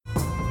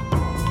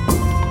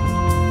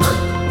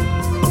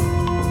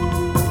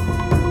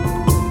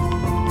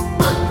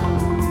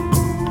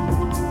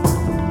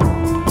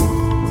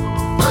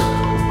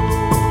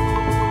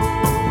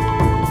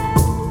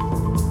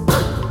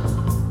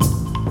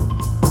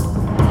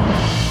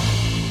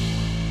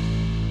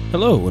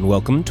Hello, and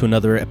welcome to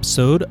another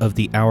episode of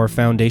the Our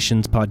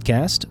Foundations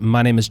podcast.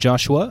 My name is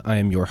Joshua. I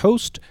am your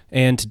host,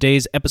 and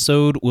today's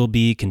episode will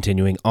be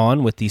continuing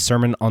on with the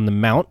Sermon on the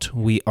Mount.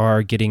 We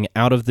are getting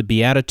out of the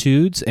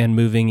Beatitudes and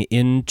moving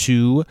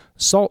into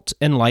salt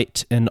and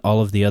light and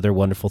all of the other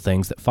wonderful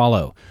things that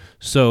follow.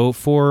 So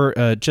for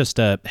just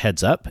a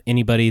heads up,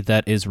 anybody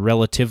that is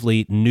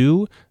relatively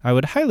new, I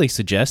would highly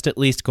suggest at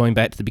least going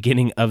back to the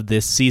beginning of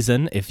this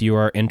season if you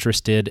are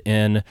interested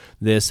in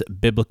this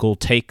biblical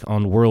take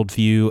on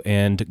worldview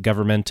and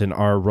government and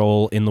our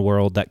role in the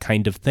world, that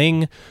kind of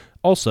thing.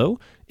 Also,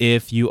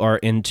 if you are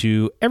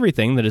into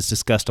everything that is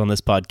discussed on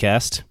this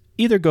podcast,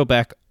 either go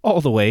back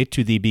all the way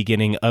to the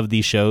beginning of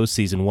the show,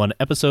 Season 1,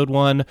 Episode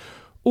 1,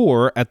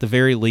 or at the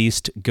very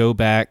least, go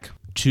back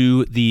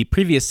to the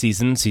previous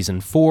season,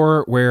 Season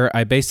 4, where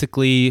I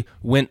basically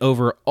went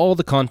over all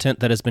the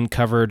content that has been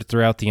covered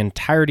throughout the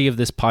entirety of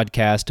this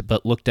podcast,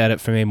 but looked at it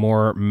from a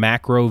more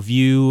macro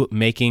view,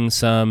 making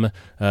some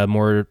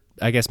more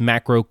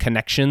macro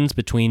connections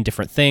between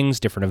different things,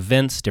 different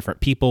events,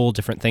 different people,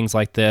 different things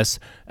like this,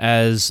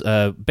 as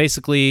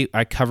basically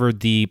I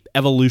covered the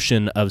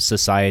evolution of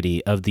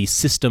society, of the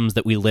systems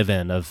that we live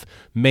in, of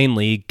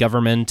mainly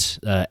government,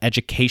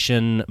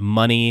 education,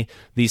 money,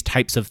 these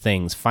types of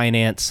things,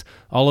 finance,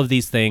 all of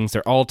these things,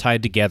 they're all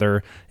tied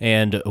together,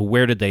 and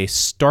where did they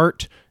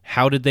start?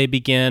 How did they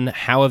begin?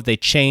 How have they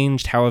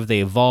changed? How have they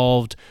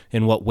evolved?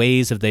 In what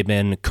ways have they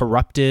been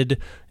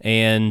corrupted?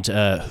 And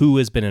who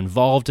has been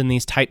involved in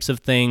these types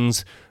of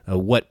things?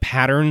 What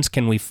patterns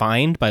can we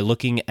find by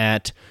looking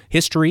at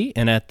history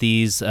and at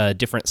these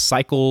different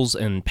cycles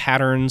and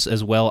patterns,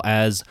 as well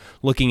as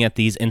looking at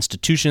these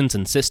institutions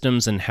and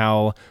systems and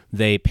how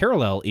they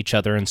parallel each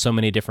other in so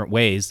many different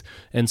ways?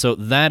 And so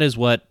that is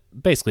what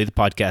basically the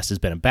podcast has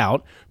been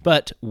about,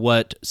 but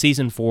what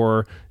Season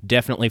 4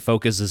 definitely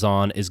focuses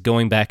on is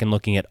going back and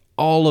looking at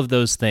all of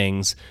those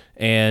things,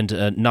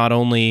 and not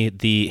only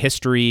the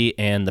history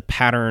and the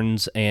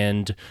patterns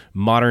and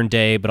modern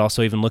day, but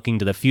also even looking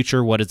to the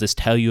future. What does this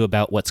tell you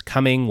about what's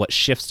coming? What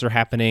shifts are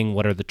happening?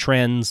 What are the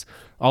trends?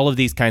 All of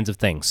these kinds of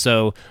things.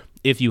 So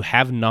if you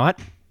have not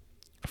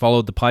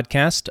followed the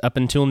podcast up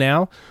until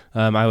now,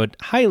 I would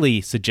highly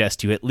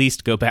suggest you at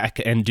least go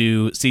back and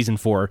do Season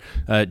 4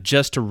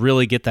 just to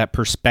really get that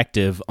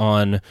perspective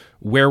on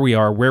where we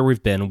are, where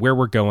we've been, where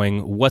we're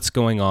going, what's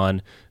going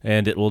on,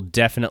 and it will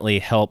definitely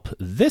help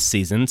this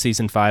season,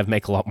 Season 5,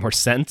 make a lot more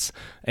sense,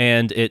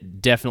 and it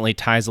definitely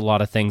ties a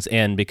lot of things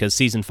in, because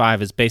Season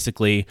 5 is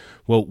basically,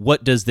 well,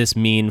 what does this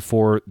mean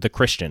for the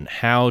Christian?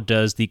 How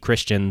does the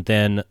Christian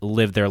then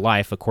live their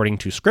life according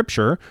to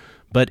Scripture,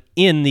 but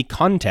in the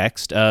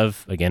context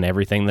of, again,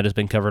 everything that has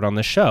been covered on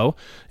this show,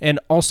 and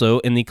also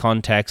in the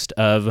context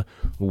of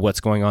what's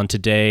going on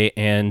today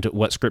and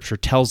what Scripture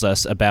tells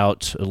us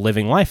about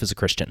living life as a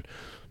Christian.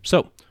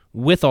 So,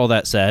 with all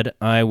that said,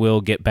 I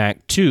will get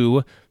back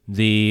to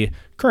the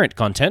current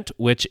content,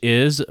 which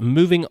is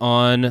moving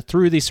on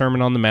through the Sermon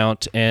on the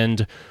Mount,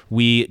 and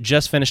we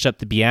just finished up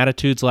the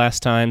Beatitudes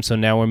last time, so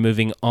now we're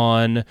moving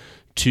on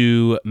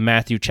to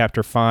Matthew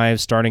chapter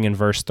 5, starting in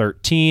verse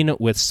 13,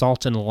 with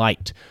salt and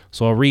light.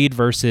 So I'll read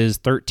verses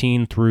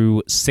 13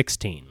 through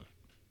 16.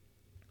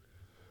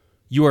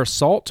 You are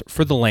salt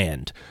for the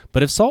land,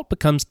 but if salt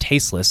becomes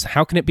tasteless,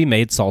 how can it be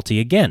made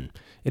salty again?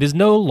 It is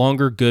no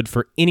longer good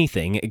for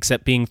anything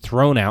except being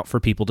thrown out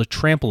for people to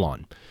trample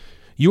on.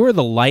 You are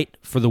the light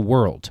for the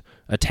world.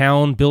 A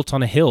town built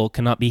on a hill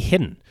cannot be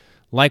hidden.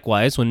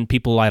 Likewise, when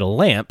people light a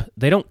lamp,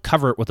 they don't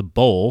cover it with a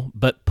bowl,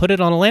 but put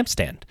it on a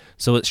lampstand,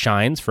 so it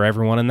shines for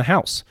everyone in the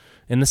house.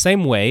 In the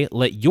same way,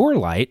 let your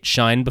light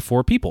shine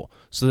before people,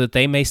 so that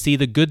they may see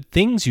the good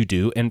things you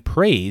do and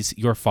praise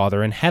your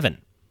Father in heaven.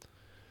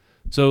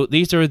 So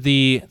these are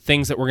the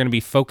things that we're going to be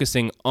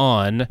focusing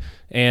on,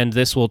 and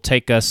this will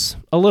take us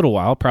a little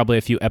while, probably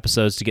a few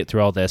episodes to get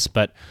through all this,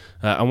 but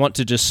I want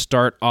to just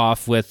start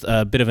off with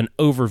a bit of an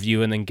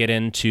overview and then get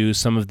into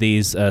some of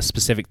these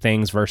specific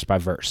things verse by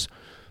verse.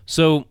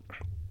 So,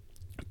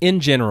 in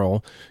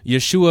general,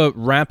 Yeshua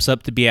wraps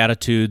up the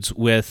Beatitudes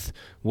with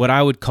what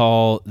I would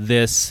call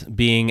this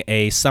being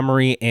a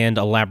summary and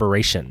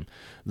elaboration.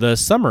 The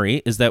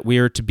summary is that we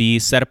are to be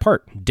set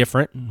apart,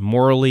 different,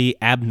 morally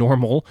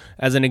abnormal,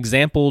 as an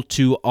example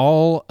to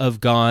all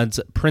of God's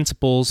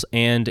principles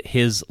and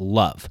His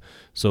love.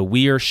 So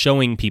we are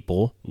showing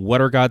people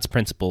what are God's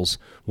principles,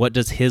 what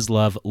does His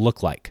love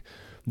look like.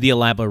 The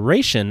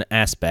elaboration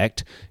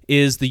aspect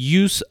is the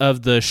use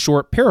of the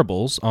short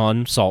parables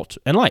on salt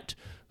and light.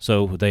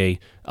 So they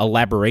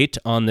elaborate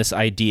on this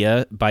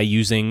idea by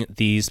using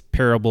these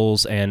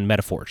parables and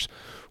metaphors.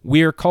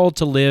 We are called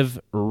to live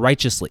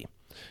righteously.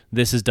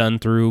 This is done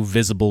through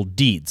visible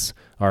deeds.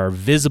 Our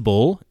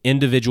visible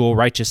individual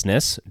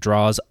righteousness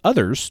draws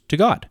others to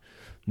God.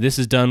 This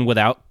is done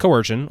without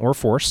coercion or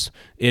force.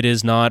 It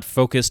is not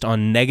focused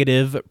on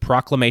negative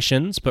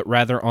proclamations, but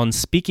rather on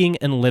speaking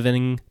and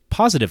living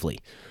positively.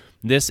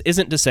 This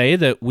isn't to say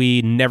that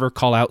we never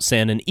call out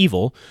sin and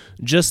evil,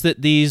 just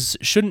that these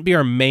shouldn't be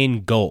our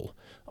main goal.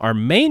 Our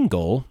main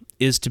goal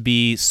is to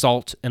be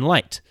salt and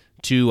light,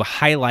 to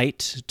highlight,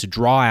 to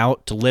draw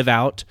out, to live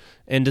out,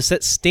 and to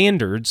set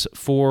standards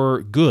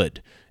for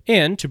good,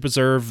 and to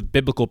preserve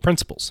biblical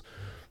principles.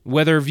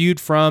 Whether viewed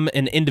from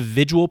an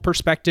individual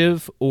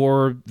perspective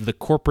or the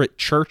corporate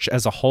church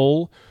as a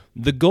whole,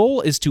 the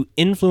goal is to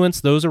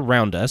influence those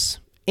around us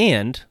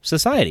and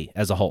society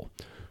as a whole.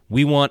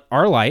 We want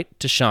our light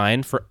to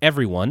shine for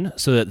everyone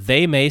so that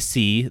they may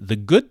see the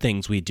good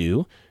things we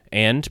do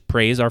and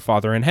praise our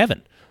Father in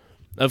heaven.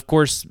 Of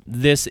course,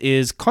 this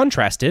is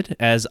contrasted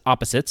as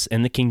opposites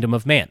in the kingdom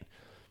of man.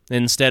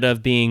 Instead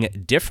of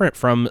being different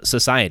from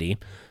society,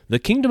 the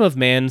kingdom of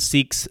man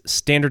seeks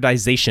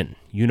standardization,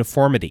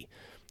 uniformity.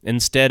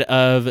 Instead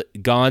of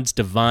God's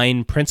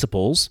divine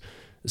principles,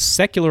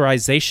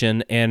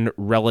 secularization and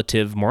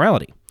relative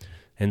morality.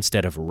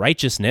 Instead of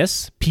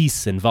righteousness,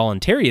 peace, and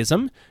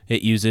voluntarism,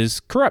 it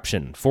uses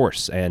corruption,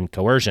 force, and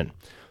coercion.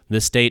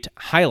 The state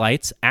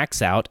highlights,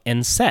 acts out,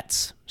 and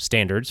sets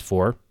standards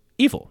for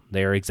evil.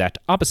 They are exact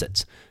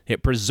opposites.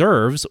 It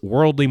preserves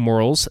worldly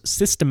morals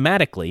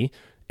systematically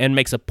and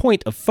makes a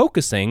point of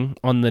focusing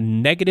on the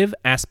negative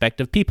aspect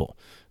of people,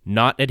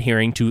 not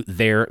adhering to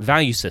their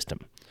value system.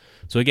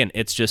 So again,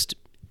 it's just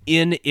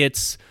in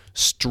its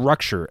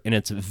structure, in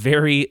its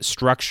very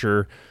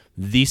structure,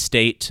 the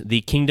state,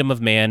 the kingdom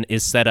of man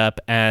is set up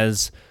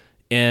as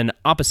an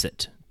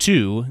opposite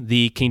to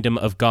the kingdom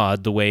of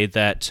God, the way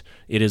that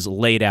it is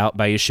laid out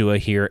by Yeshua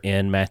here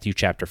in Matthew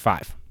chapter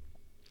 5.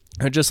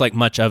 Just like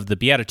much of the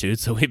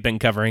Beatitudes that we've been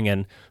covering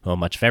and, well,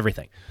 much of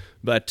everything.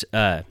 But,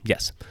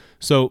 yes.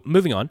 So,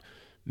 moving on.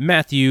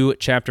 Matthew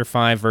chapter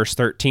 5, verse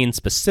 13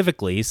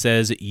 specifically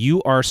says,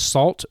 "You are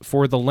salt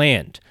for the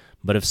land.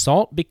 But if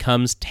salt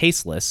becomes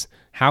tasteless,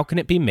 how can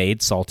it be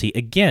made salty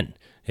again?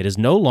 It is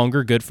no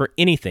longer good for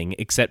anything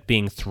except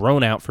being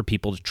thrown out for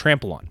people to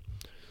trample on."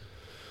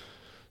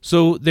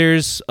 So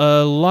there's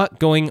a lot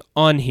going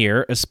on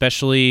here,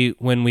 especially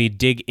when we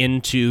dig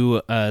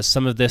into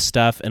some of this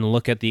stuff and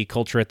look at the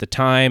culture at the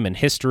time and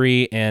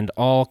history and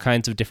all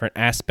kinds of different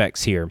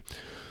aspects here.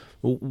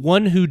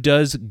 One who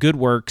does good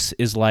works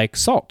is like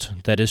salt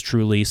that is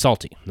truly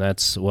salty.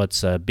 That's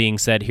what's being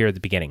said here at the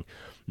beginning.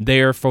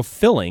 They are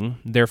fulfilling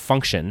their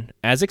function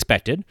as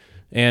expected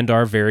and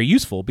are very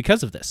useful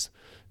because of this.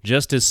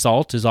 Just as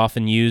salt is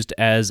often used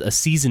as a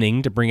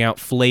seasoning to bring out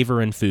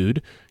flavor in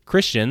food,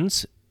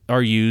 Christians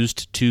are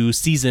used to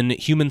season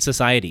human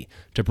society,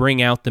 to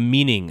bring out the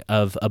meaning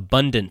of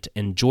abundant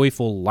and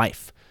joyful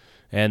life.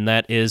 And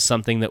that is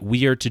something that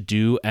we are to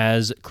do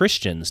as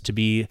Christians, to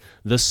be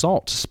the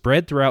salt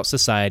spread throughout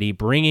society,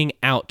 bringing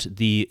out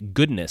the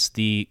goodness,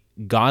 the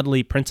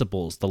godly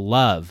principles, the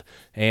love,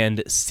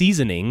 and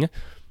seasoning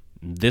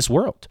this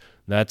world.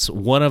 That's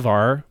one of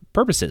our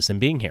purposes in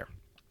being here.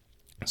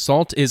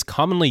 Salt is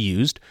commonly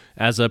used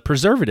as a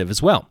preservative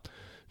as well.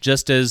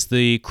 Just as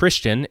the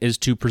Christian is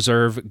to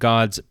preserve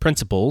God's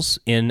principles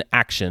in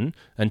action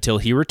until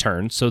he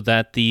returns so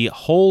that the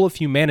whole of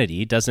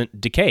humanity doesn't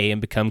decay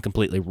and become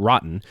completely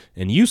rotten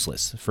and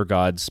useless for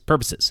God's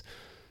purposes.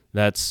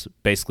 That's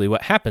basically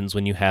what happens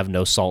when you have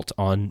no salt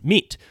on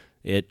meat.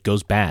 It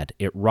goes bad,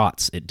 it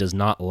rots, it does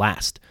not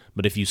last.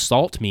 But if you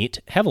salt meat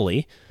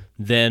heavily,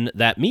 then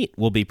that meat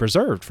will be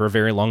preserved for a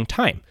very long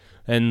time.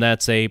 And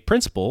that's a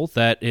principle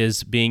that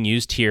is being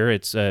used here.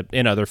 It's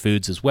in other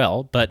foods as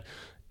well. But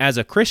as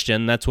a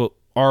Christian, that's what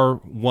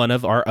one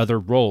of our other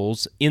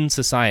roles in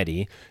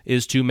society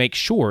is to make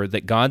sure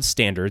that God's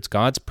standards,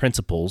 God's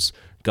principles,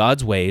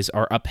 God's ways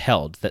are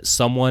upheld, that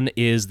someone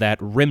is that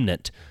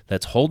remnant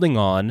that's holding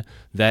on,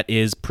 that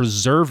is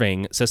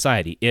preserving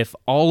society. If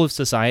all of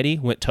society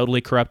went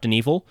totally corrupt and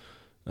evil,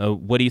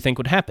 what do you think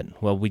would happen?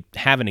 Well, we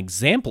have an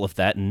example of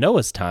that in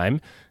Noah's time,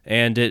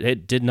 and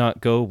it did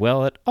not go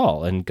well at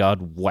all, and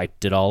God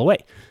wiped it all away.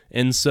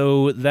 And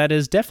so that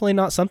is definitely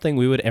not something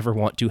we would ever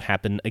want to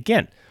happen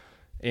again.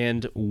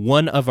 And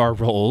one of our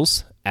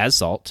roles as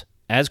salt,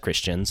 as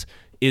Christians,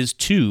 is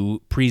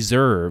to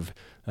preserve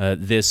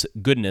this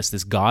goodness,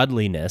 this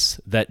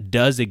godliness that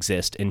does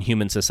exist in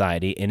human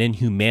society and in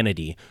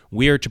humanity.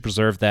 We are to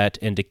preserve that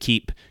and to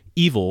keep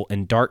evil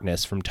and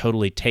darkness from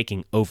totally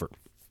taking over.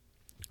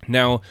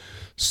 Now,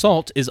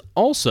 salt is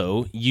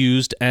also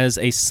used as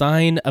a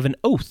sign of an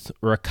oath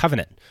or a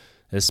covenant,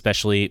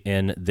 especially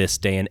in this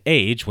day and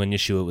age when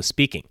Yeshua was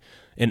speaking.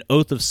 An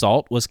oath of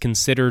salt was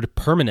considered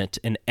permanent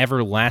and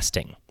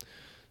everlasting,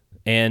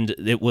 and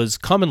it was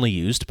commonly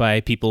used by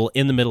people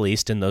in the Middle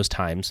East in those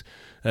times.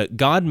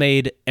 God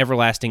made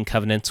everlasting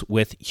covenants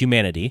with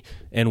humanity,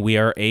 and we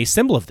are a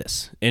symbol of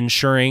this,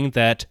 ensuring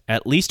that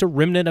at least a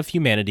remnant of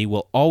humanity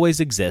will always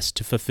exist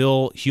to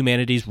fulfill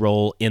humanity's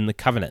role in the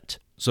covenant.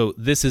 So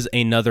this is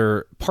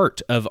another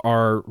part of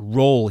our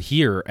role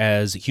here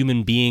as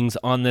human beings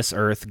on this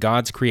earth,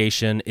 God's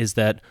creation, is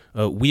that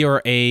we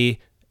are an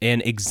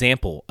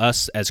example.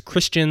 Us as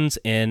Christians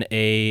in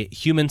a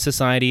human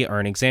society are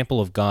an example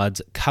of God's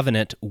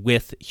covenant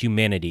with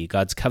humanity,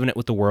 God's covenant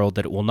with the world,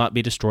 that it will not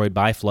be destroyed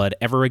by flood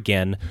ever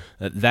again.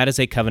 That is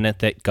a covenant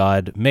that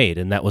God made,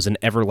 and that was an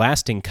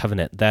everlasting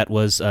covenant. That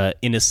was,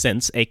 in a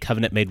sense, a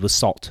covenant made with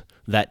salt,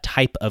 that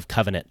type of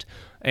covenant.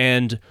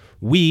 And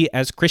we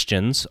as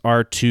Christians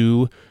are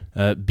to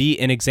be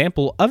an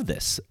example of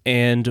this.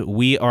 And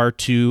we are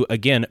to,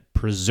 again,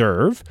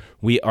 preserve,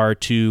 we are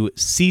to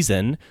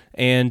season,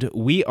 and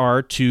we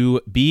are to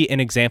be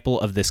an example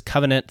of this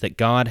covenant that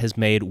God has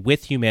made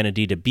with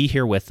humanity to be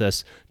here with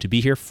us, to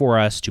be here for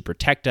us, to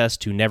protect us,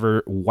 to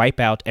never wipe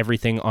out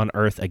everything on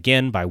earth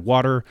again by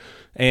water.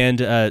 And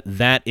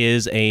that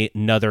is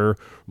another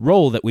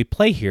role that we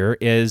play here,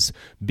 is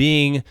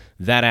being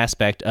that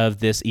aspect of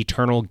this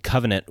eternal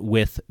covenant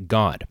with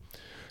God.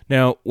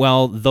 Now,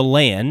 while the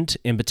land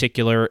in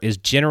particular is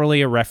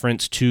generally a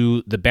reference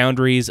to the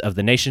boundaries of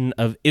the nation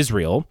of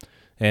Israel,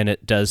 and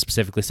it does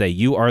specifically say,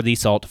 you are the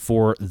salt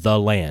for the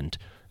land,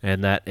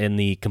 and that in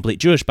the complete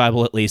Jewish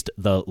Bible, at least,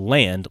 the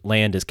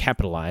land is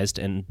capitalized,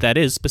 and that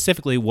is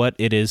specifically what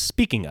it is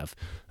speaking of.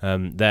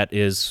 That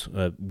is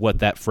what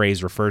that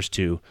phrase refers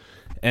to.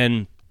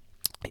 And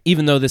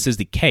even though this is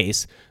the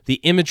case, the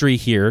imagery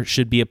here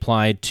should be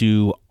applied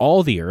to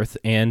all the earth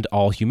and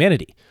all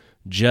humanity,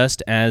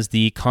 just as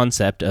the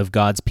concept of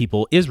God's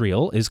people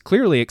Israel is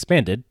clearly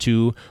expanded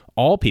to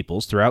all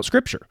peoples throughout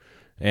Scripture,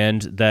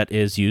 and that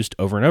is used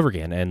over and over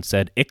again and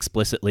said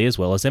explicitly as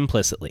well as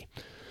implicitly.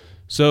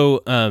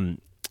 So,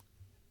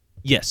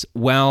 yes,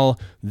 while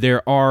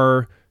there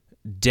are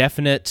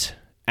definite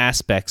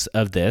aspects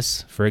of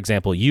this, for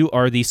example, you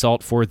are the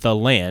salt for the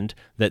land,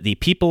 that the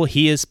people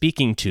he is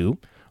speaking to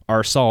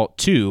are salt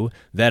to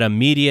that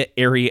immediate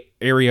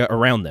area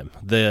around them,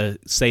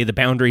 the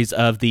boundaries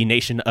of the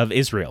nation of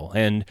Israel.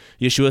 And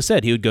Yeshua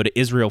said he would go to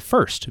Israel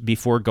first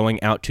before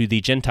going out to the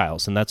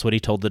Gentiles, and that's what he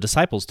told the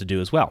disciples to do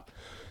as well.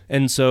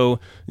 And so,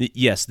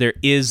 yes, there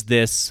is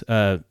this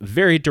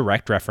very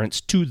direct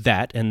reference to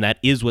that, and that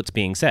is what's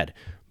being said.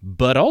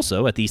 But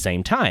also, at the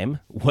same time,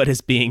 what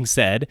is being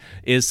said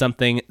is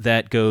something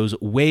that goes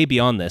way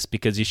beyond this,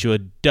 because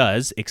Yeshua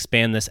does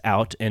expand this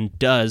out and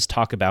does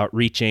talk about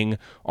reaching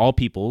all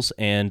peoples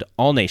and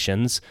all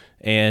nations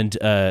and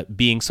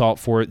being salt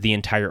for the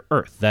entire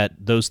earth, that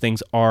those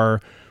things are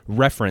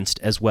referenced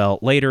as well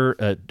later,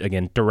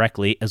 again,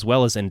 directly as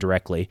well as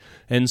indirectly.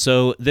 And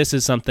so this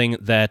is something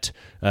that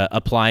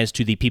applies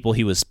to the people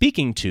he was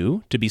speaking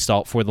to be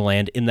salt for the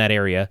land in that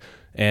area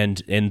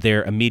and in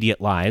their immediate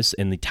lives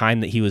in the time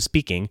that he was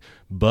speaking,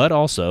 but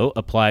also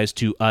applies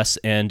to us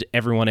and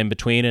everyone in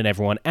between and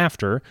everyone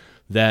after,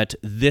 that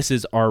this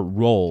is our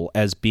role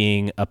as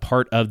being a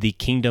part of the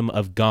kingdom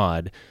of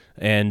God,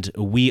 and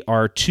we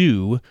are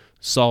to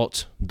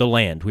salt the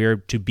land. We are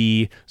to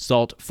be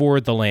salt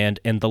for the land,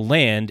 and the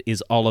land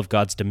is all of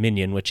God's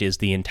dominion, which is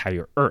the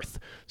entire earth.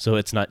 So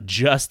it's not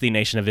just the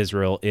nation of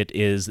Israel, it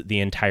is the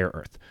entire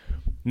earth.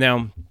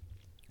 Now,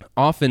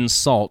 often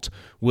salt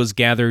was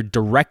gathered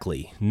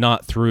directly,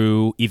 not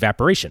through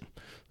evaporation.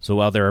 So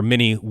while there are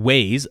many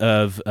ways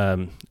of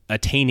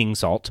attaining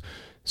salt,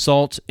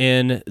 salt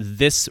in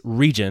this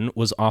region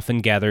was often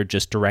gathered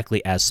just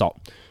directly as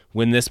salt.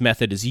 When this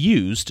method is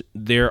used,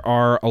 there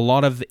are a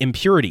lot of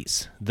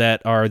impurities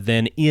that are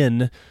then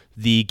in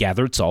the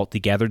gathered salt, the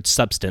gathered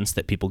substance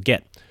that people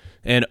get.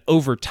 And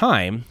over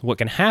time, what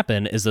can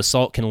happen is the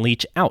salt can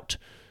leach out,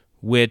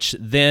 which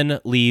then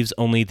leaves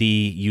only the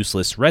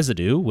useless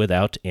residue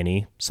without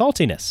any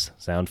saltiness.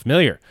 Sound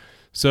familiar?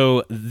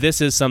 So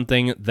this is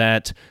something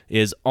that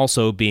is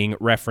also being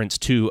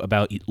referenced to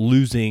about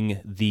losing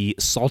the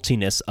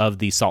saltiness of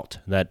the salt.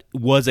 That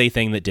was a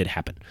thing that did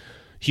happen.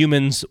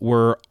 Humans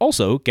were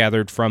also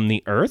gathered from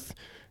the earth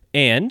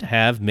and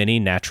have many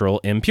natural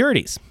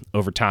impurities.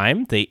 Over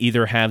time, they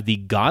either have the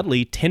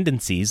godly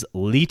tendencies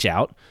leach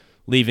out,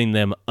 leaving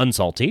them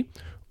unsalty,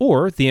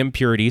 or the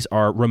impurities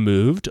are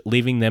removed,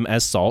 leaving them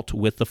as salt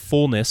with the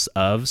fullness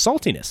of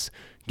saltiness,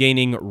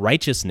 gaining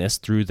righteousness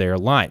through their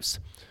lives.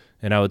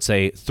 And I would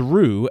say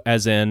through,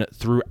 as in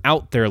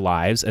throughout their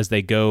lives, as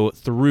they go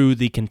through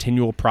the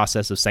continual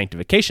process of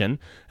sanctification,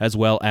 as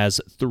well as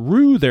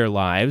through their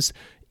lives,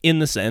 in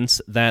the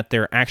sense that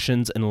their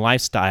actions and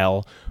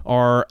lifestyle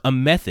are a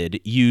method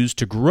used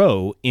to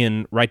grow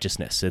in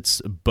righteousness.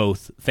 It's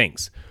both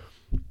things.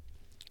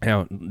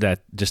 Now,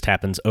 that just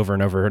happens over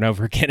and over and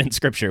over again in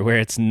Scripture, where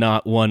it's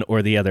not one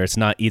or the other. It's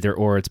not either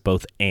or, it's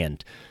both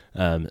and.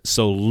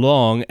 So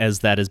long as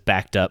that is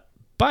backed up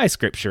by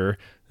Scripture,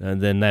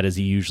 then that is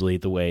usually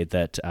the way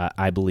that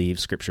I believe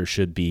Scripture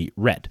should be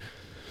read.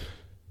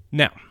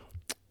 Now,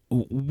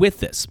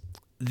 with this,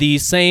 the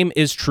same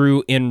is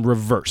true in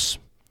reverse.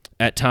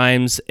 At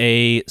times,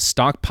 a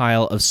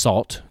stockpile of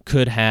salt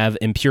could have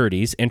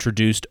impurities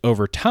introduced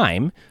over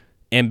time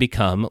and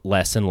become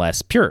less and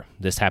less pure.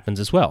 This happens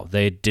as well.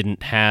 They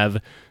didn't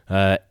have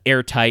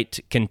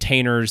airtight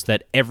containers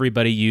that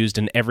everybody used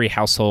in every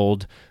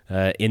household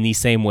in the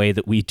same way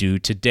that we do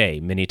today.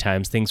 Many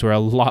times things were a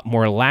lot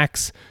more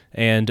lax,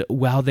 and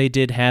while they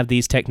did have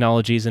these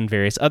technologies and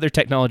various other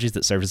technologies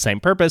that serve the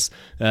same purpose,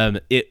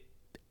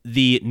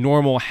 the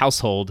normal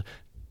household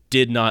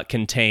did not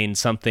contain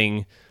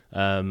something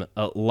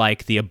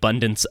like the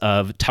abundance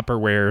of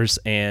Tupperwares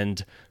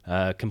and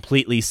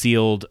completely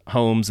sealed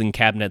homes and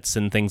cabinets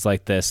and things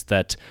like this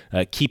that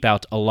keep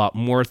out a lot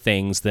more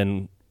things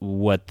than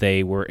what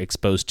they were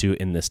exposed to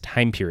in this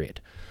time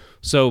period.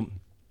 So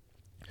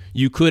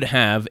you could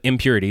have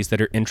impurities that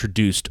are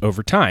introduced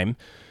over time,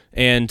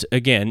 and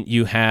again,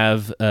 you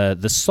have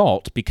the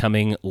salt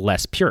becoming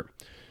less pure.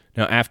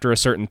 Now, after a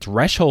certain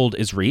threshold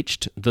is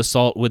reached, the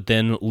salt would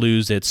then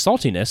lose its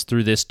saltiness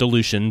through this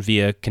dilution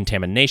via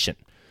contamination.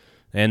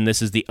 And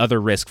this is the other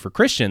risk for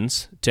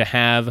Christians, to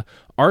have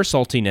our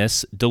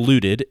saltiness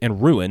diluted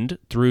and ruined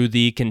through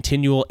the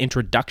continual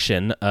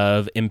introduction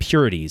of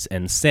impurities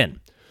and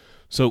sin.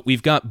 So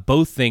we've got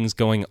both things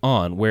going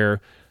on,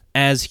 where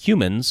as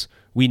humans,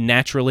 we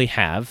naturally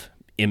have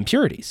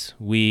impurities.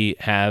 We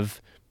have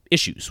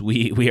issues.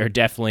 We are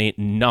definitely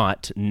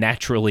not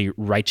naturally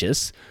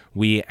righteous.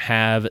 We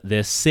have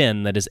this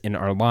sin that is in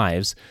our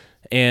lives,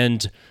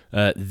 and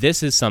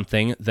this is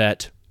something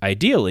that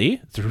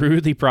ideally,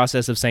 through the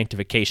process of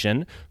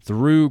sanctification,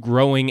 through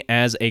growing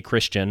as a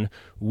Christian,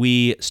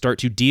 we start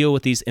to deal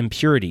with these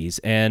impurities,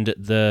 and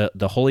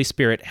the Holy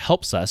Spirit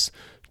helps us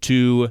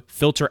to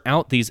filter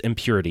out these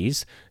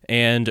impurities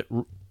and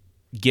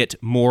get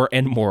more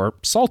and more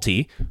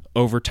salty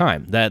over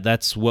time.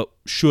 That's what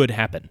should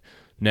happen.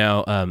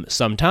 Now,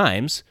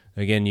 sometimes,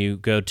 again, you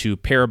go to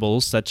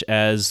parables such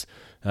as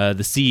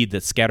the seed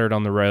that's scattered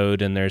on the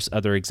road, and there's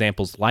other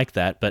examples like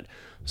that, but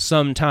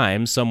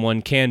sometimes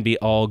someone can be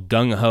all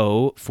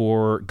gung-ho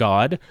for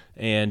God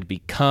and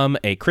become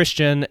a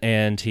Christian,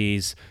 and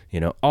he's,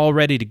 all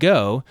ready to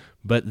go,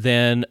 but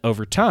then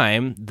over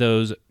time,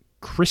 those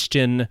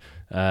Christian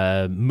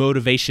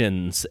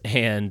motivations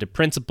and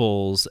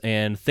principles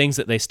and things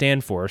that they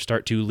stand for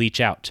start to leach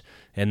out,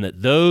 and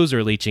that those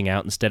are leaching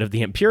out instead of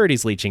the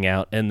impurities leaching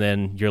out, and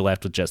then you're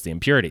left with just the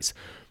impurities.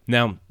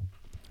 Now,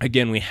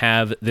 again, we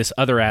have this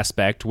other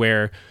aspect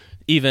where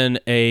even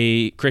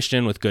a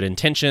Christian with good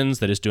intentions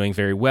that is doing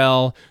very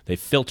well, they've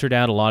filtered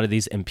out a lot of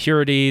these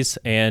impurities,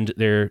 and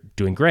they're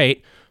doing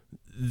great.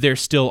 There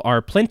still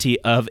are plenty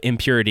of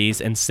impurities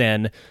and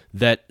sin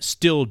that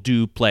still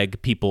do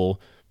plague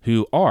people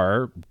who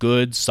are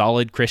good,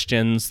 solid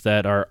Christians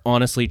that are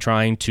honestly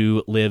trying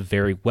to live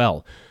very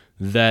well.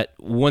 That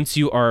once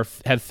you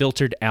have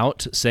filtered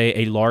out, say,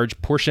 a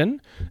large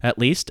portion, at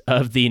least,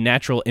 of the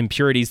natural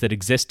impurities that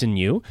exist in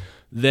you,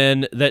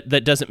 then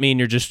that doesn't mean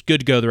you're just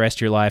good to go the rest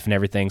of your life and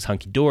everything's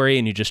hunky-dory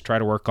and you just try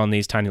to work on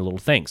these tiny little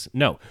things.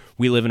 No,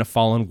 we live in a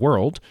fallen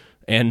world,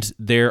 and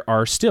there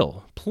are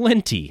still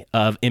plenty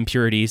of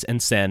impurities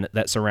and sin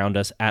that surround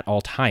us at all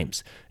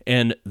times.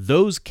 And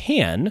those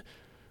can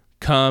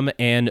come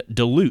and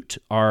dilute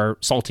our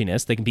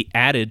saltiness. They can be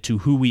added to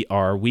who we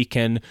are. We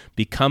can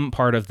become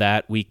part of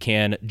that. We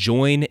can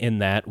join in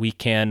that. We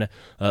can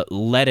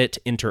let it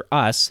enter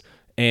us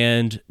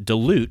and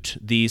dilute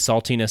the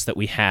saltiness that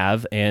we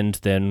have, and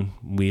then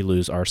we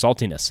lose our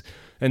saltiness.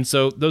 And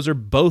so those are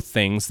both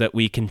things that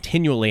we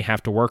continually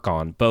have to work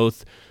on,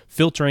 both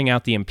filtering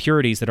out the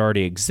impurities that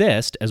already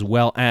exist, as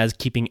well as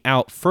keeping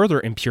out further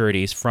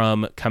impurities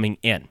from coming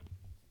in.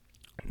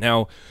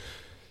 Now,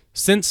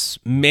 since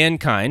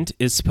mankind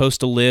is supposed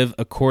to live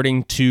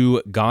according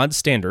to God's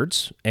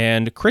standards,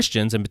 and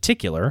Christians in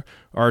particular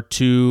are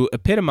to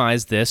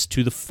epitomize this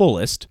to the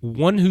fullest,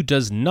 one who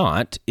does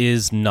not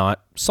is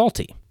not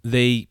salty.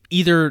 They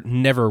either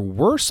never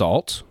were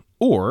salt,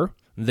 or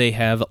they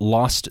have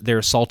lost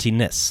their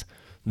saltiness.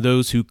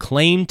 Those who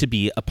claim to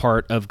be a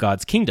part of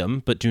God's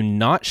kingdom but do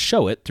not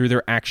show it through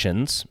their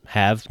actions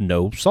have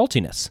no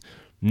saltiness.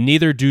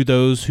 Neither do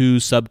those who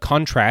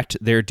subcontract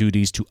their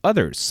duties to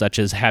others, such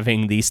as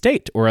having the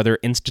state or other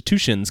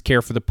institutions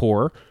care for the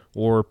poor,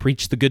 or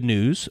preach the good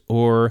news,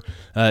 or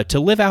to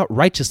live out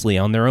righteously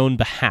on their own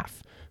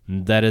behalf.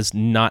 That is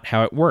not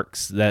how it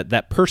works.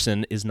 That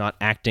person is not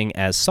acting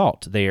as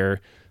salt. They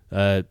are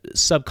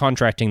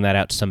subcontracting that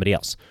out to somebody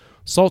else.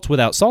 Salt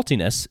without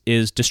saltiness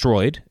is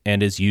destroyed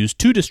and is used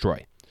to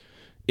destroy.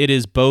 It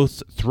is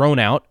both thrown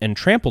out and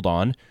trampled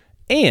on,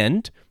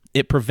 and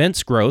it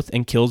prevents growth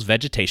and kills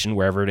vegetation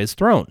wherever it is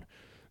thrown.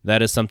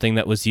 That is something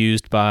that was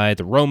used by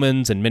the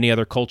Romans and many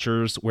other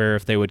cultures, where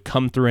if they would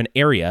come through an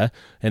area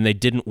and they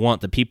didn't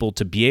want the people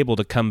to be able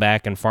to come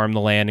back and farm the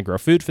land and grow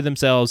food for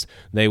themselves,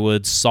 they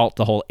would salt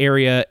the whole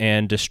area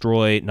and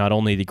destroy not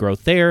only the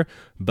growth there,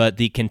 but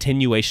the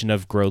continuation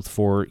of growth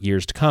for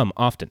years to come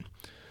often.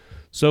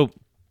 So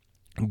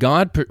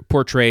God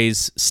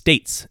portrays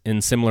states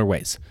in similar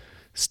ways.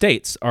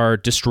 States are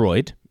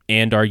destroyed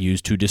and are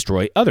used to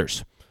destroy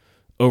others.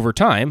 Over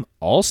time,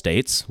 all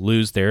states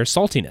lose their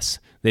saltiness.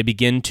 They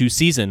begin to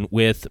season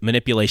with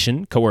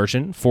manipulation,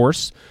 coercion,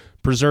 force,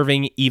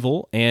 preserving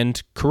evil,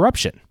 and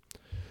corruption.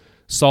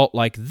 Salt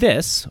like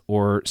this,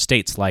 or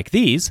states like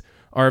these,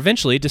 are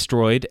eventually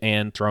destroyed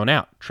and thrown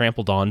out,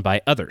 trampled on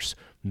by others.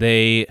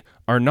 They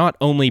are not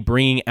only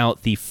bringing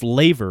out the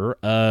flavor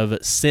of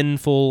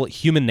sinful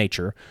human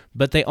nature,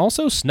 but they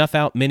also snuff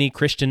out many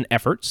Christian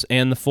efforts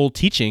and the full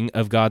teaching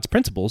of God's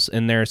principles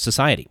in their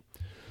society.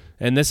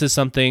 And this is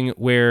something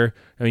where,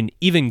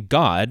 even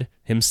God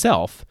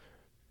himself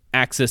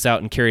acts this out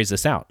and carries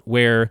this out,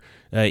 where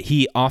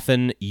he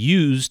often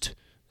used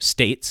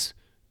states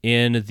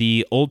in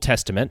the Old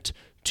Testament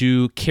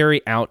to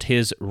carry out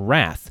his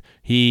wrath.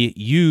 He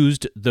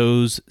used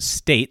those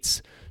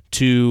states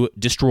to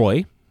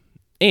destroy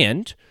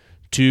and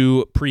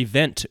to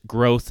prevent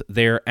growth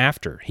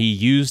thereafter. He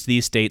used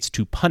these states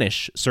to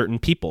punish certain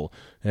people,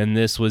 and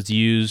this was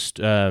used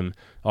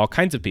all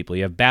kinds of people.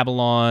 You have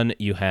Babylon,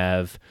 you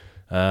have,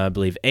 I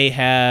believe,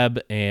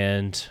 Ahab,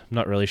 and I'm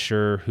not really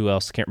sure who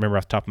else. I can't remember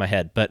off the top of my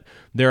head, but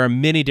there are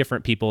many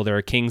different people. There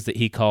are kings that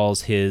he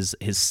calls his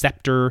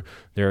scepter.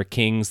 There are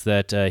kings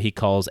that he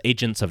calls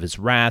agents of his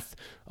wrath,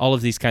 all of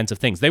these kinds of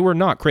things. They were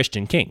not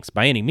Christian kings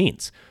by any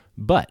means,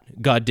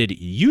 but God did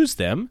use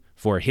them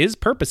for his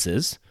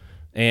purposes,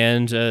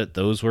 and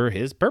those were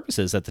his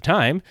purposes at the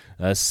time,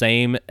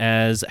 same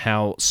as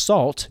how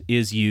salt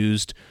is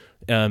used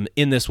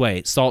in this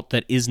way. Salt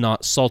that is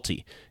not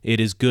salty. It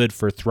is good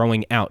for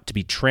throwing out, to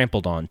be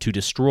trampled on, to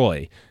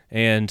destroy.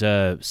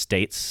 And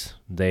states,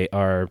 they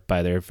are,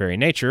 by their very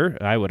nature,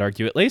 I would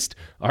argue at least,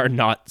 are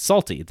not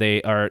salty.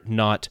 They are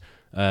not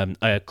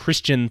a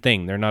Christian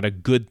thing. They're not a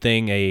good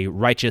thing, a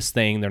righteous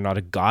thing. They're not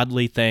a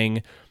godly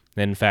thing.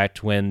 In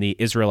fact, when the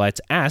Israelites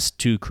asked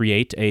to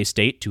create a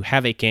state, to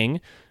have a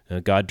king,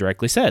 God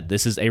directly said,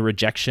 "This is a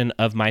rejection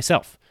of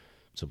myself."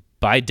 So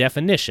by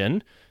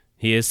definition,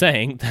 he is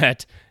saying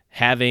that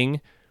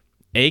having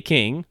a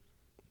king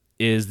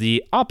is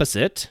the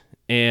opposite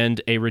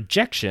and a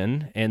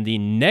rejection and the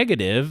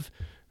negative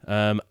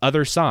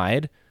other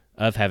side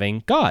of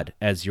having God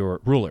as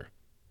your ruler.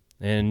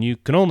 And you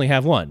can only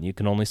have one. You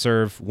can only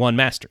serve one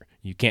master.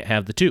 You can't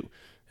have the two.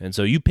 And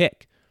so you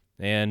pick.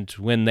 And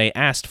when they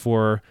asked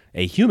for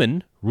a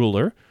human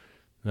ruler,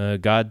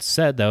 God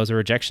said that was a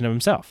rejection of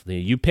himself.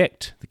 You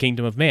picked the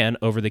kingdom of man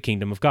over the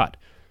kingdom of God.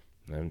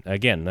 And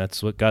again,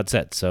 that's what God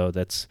said. So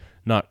that's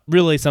not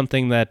really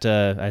something that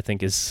I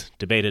think is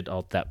debated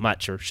all that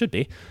much, or should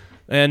be.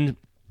 And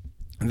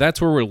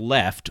that's where we're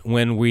left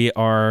when we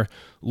are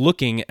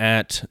looking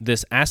at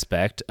this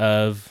aspect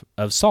of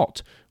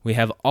salt. We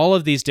have all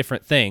of these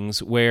different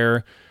things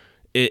where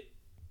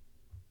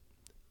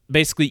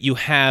basically you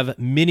have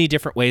many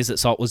different ways that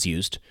salt was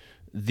used.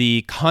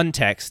 The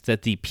context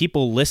that the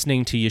people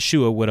listening to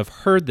Yeshua would have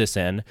heard this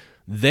in,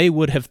 they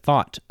would have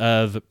thought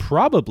of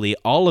probably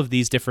all of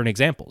these different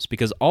examples,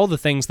 because all the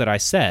things that I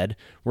said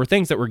were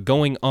things that were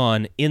going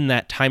on in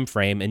that time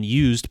frame and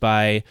used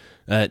by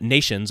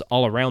nations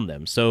all around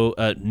them. So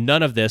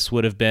none of this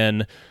would have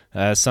been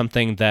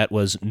something that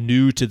was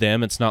new to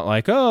them. It's not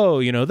like,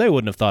 oh, they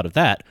wouldn't have thought of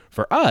that.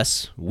 For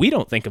us, we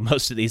don't think of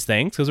most of these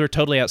things because we're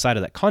totally outside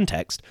of that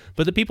context.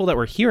 But the people that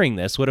were hearing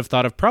this would have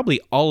thought of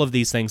probably all of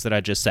these things that I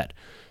just said.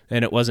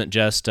 And it wasn't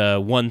just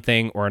one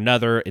thing or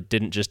another. It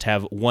didn't just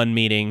have one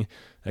meaning.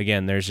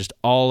 Again, there's just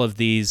all of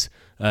these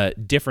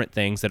different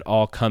things that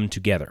all come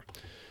together.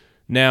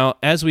 Now,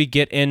 as we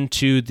get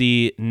into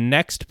the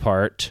next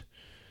part,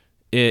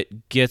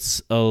 it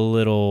gets a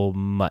little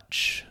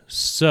much.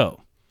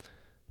 So,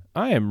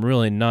 I am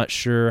really not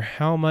sure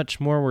how much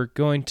more we're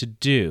going to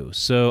do.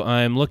 So,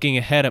 I'm looking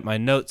ahead at my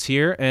notes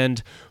here,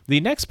 and the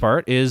next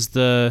part is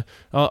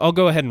I'll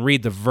go ahead and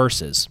read the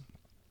verses.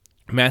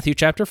 Matthew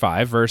chapter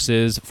 5,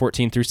 verses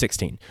 14 through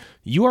 16.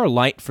 "You are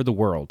light for the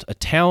world. A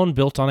town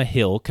built on a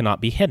hill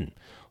cannot be hidden.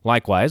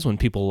 Likewise, when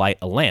people light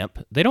a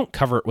lamp, they don't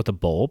cover it with a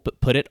bowl,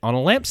 but put it on a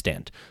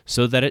lampstand,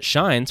 so that it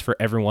shines for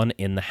everyone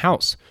in the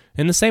house.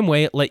 In the same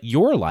way, let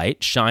your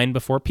light shine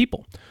before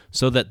people,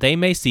 so that they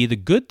may see the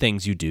good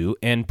things you do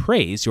and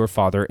praise your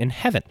Father in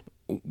heaven."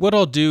 What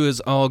I'll do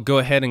is I'll go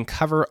ahead and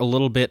cover a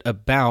little bit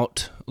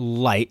about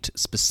light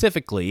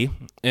specifically,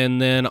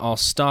 and then I'll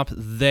stop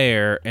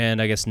there,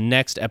 and I guess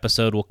next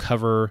episode we'll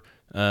cover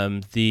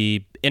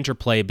the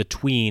interplay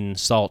between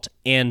salt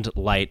and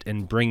light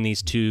and bring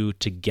these two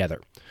together.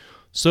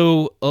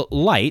 So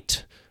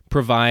light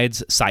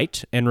provides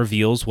sight and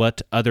reveals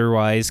what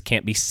otherwise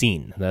can't be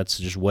seen. That's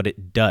just what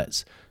it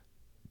does.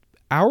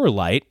 Our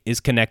light is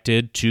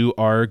connected to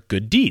our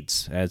good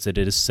deeds, as it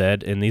is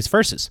said in these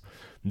verses.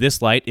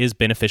 This light is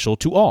beneficial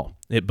to all.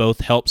 It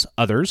both helps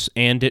others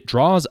and it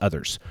draws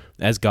others.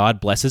 As God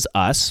blesses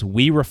us,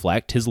 we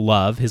reflect His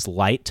love, His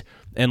light,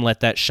 and let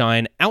that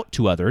shine out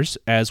to others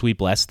as we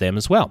bless them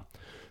as well.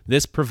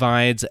 This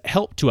provides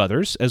help to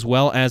others as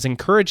well as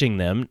encouraging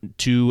them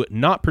to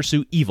not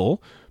pursue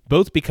evil,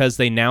 both because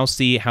they now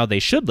see how they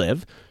should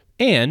live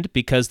and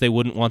because they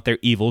wouldn't want their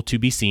evil to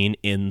be seen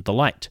in the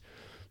light.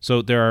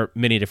 So there are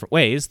many different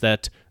ways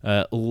that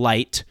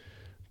light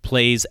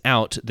plays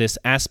out this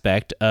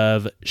aspect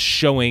of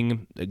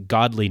showing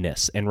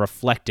godliness and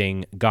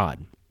reflecting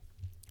God.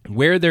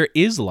 Where there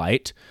is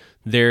light,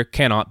 there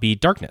cannot be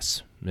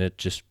darkness. It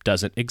just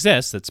doesn't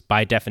exist. That's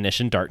by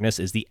definition, darkness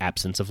is the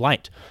absence of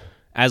light.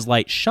 As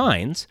light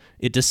shines,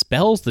 it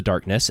dispels the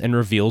darkness and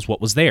reveals what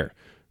was there,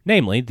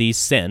 namely the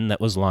sin that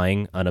was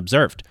lying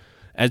unobserved.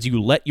 As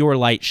you let your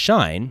light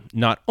shine,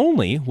 not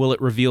only will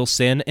it reveal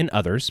sin in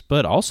others,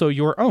 but also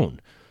your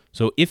own.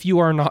 So if you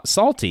are not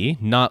salty,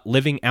 not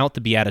living out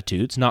the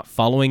Beatitudes, not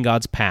following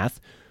God's path,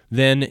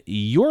 then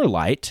your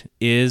light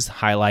is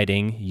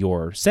highlighting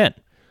your sin.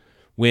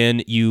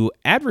 When you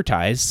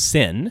advertise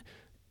sin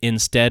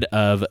instead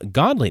of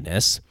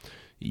godliness,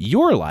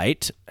 Your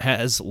light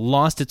has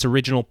lost its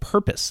original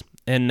purpose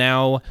and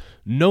now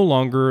no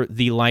longer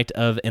the light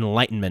of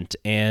enlightenment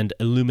and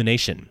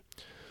illumination.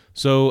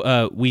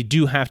 So we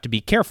do have to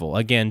be careful.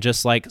 Again,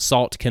 just like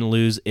salt can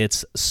lose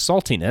its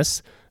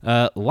saltiness,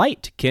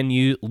 light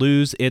can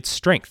lose its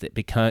strength.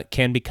 It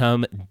can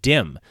become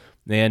dim,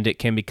 and it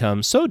can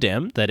become so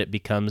dim that it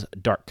becomes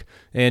dark.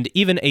 And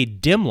even a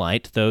dim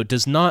light, though,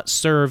 does not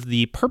serve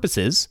the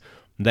purposes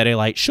that a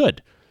light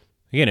should.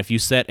 Again, if you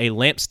set a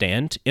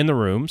lampstand in the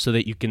room so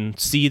that you can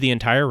see the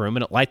entire room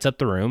and it lights up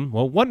the room,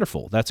 well,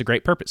 wonderful. That's a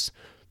great purpose.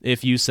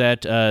 If you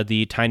set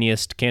the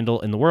tiniest candle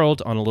in the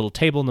world on a little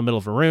table in the middle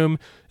of a room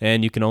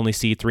and you can only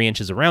see 3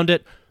 inches around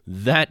it,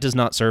 that does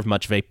not serve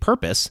much of a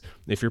purpose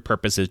if your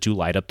purpose is to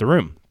light up the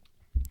room.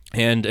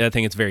 And I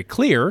think it's very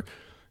clear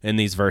in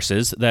these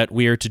verses that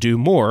we are to do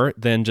more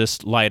than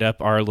just light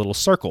up our little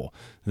circle,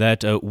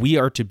 that we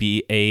are to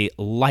be a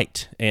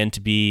light and to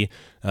be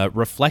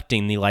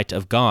reflecting the light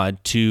of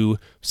God to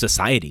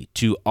society,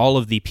 to all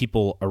of the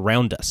people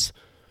around us.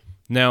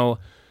 Now,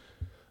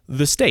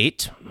 the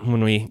state,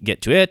 when we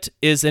get to it,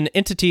 is an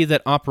entity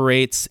that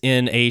operates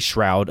in a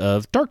shroud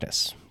of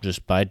darkness,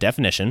 just by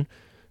definition,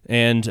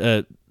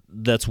 and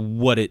that's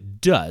what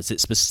it does. It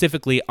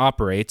specifically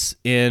operates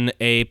in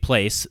a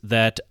place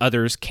that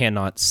others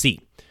cannot see.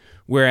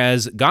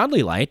 Whereas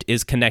godly light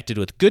is connected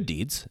with good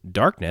deeds,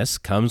 darkness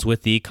comes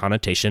with the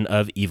connotation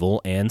of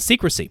evil and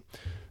secrecy.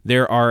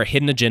 There are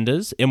hidden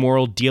agendas,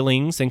 immoral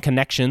dealings, and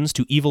connections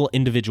to evil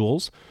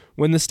individuals.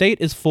 When the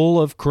state is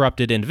full of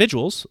corrupted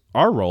individuals,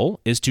 our role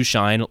is to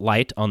shine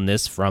light on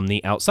this from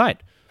the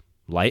outside.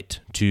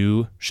 Light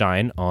to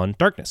shine on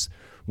darkness.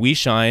 We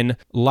shine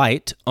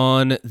light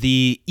on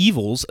the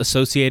evils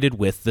associated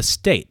with the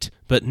state,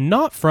 but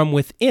not from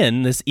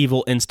within this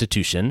evil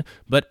institution,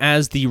 but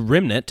as the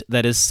remnant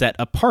that is set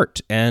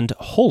apart and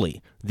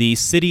holy, the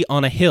city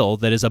on a hill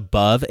that is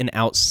above and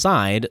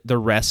outside the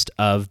rest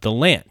of the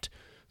land.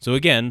 So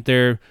again,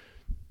 there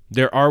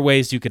are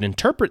ways you could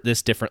interpret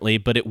this differently,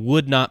 but it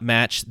would not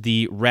match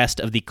the rest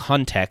of the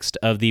context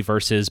of the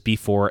verses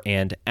before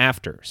and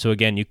after. So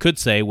again, you could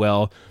say,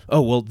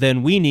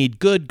 then we need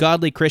good,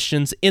 godly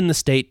Christians in the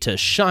state to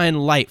shine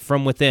light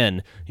from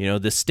within.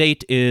 The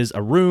state is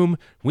a room.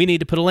 We need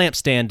to put a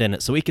lampstand in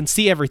it so we can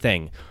see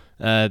everything.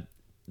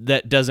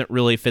 That doesn't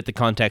really fit the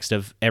context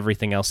of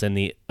everything else in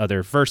the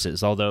other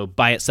verses, although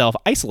by itself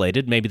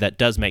isolated, maybe that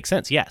does make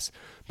sense, yes.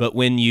 But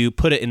when you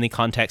put it in the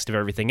context of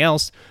everything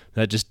else,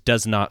 that just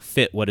does not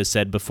fit what is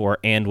said before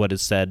and what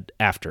is said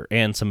after,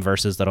 and some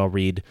verses that I'll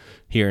read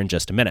here in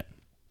just a minute.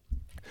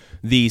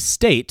 The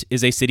state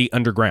is a city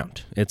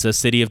underground. It's a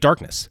city of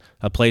darkness,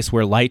 a place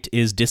where light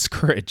is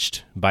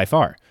discouraged by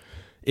far.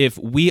 If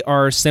we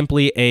are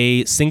simply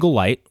a single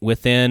light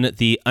within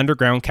the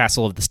underground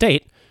castle of the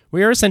state,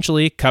 we are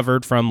essentially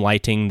covered from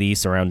lighting the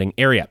surrounding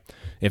area.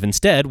 If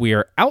instead we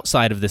are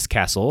outside of this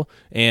castle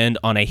and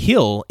on a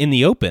hill in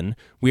the open,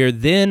 we are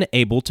then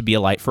able to be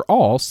a light for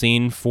all,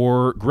 seen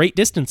for great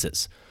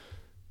distances.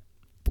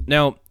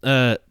 Now,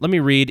 let me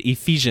read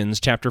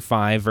Ephesians chapter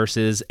 5,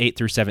 verses 8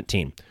 through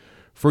 17.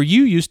 For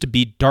you used to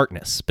be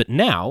darkness, but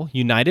now,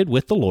 united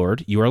with the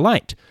Lord, you are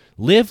light.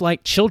 Live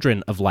like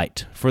children of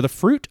light, for the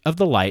fruit of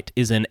the light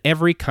is in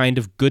every kind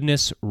of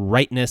goodness,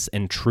 rightness,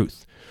 and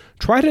truth.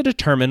 Try to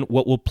determine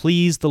what will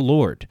please the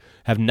Lord.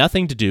 Have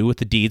nothing to do with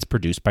the deeds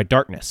produced by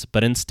darkness,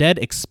 but instead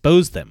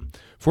expose them.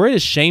 For it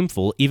is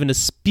shameful even to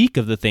speak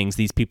of the things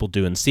these people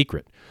do in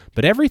secret.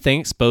 But everything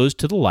exposed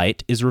to the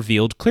light is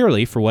revealed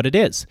clearly for what it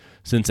is,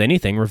 since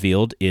anything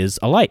revealed is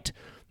a light.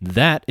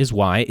 That is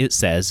why it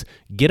says,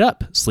 "Get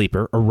up,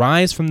 sleeper,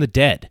 arise from the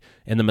dead,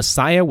 and the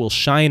Messiah will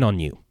shine on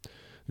you."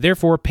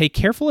 Therefore, pay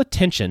careful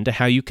attention to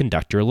how you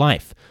conduct your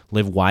life.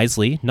 Live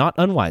wisely, not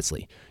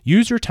unwisely.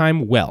 Use your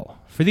time well,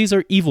 for these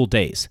are evil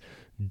days.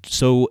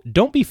 So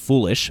don't be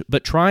foolish,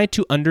 but try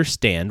to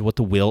understand what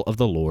the will of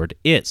the Lord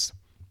is.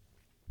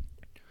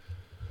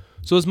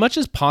 So as much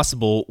as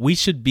possible, we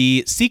should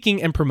be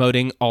seeking and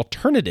promoting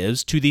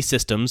alternatives to the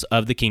systems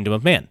of the kingdom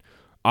of man.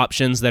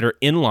 Options that are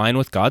in line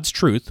with God's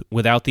truth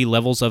without the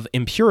levels of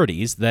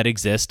impurities that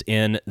exist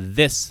in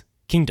this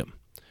kingdom.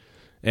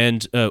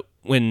 And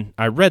when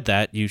I read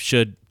that, you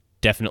should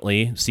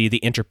definitely see the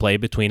interplay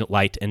between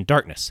light and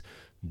darkness.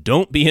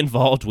 Don't be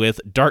involved with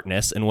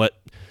darkness and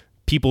what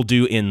people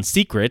do in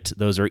secret.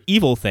 Those are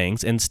evil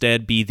things.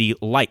 Instead, be the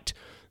light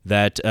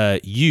that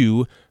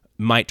you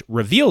might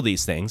reveal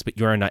these things, but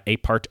you are not a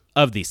part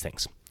of these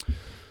things.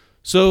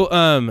 So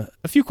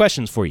a few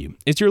questions for you.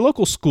 Is your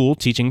local school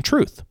teaching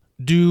truth?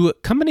 Do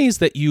companies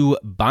that you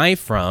buy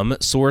from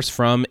source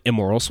from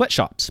immoral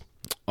sweatshops?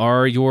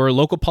 Are your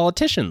local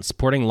politicians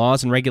supporting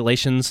laws and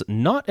regulations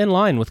not in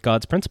line with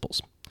God's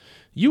principles?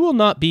 You will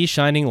not be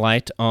shining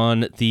light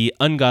on the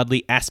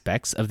ungodly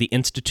aspects of the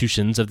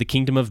institutions of the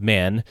kingdom of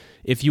man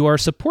if you are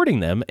supporting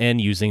them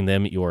and using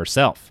them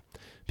yourself.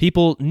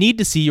 People need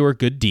to see your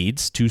good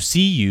deeds to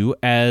see you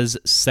as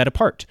set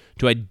apart,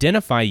 to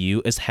identify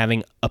you as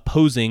having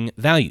opposing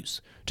values.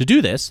 To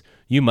do this,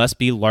 you must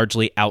be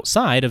largely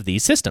outside of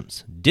these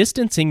systems,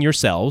 distancing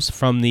yourselves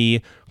from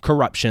the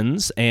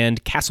corruptions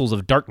and castles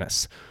of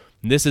darkness.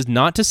 This is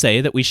not to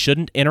say that we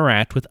shouldn't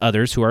interact with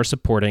others who are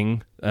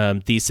supporting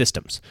these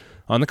systems.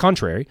 On the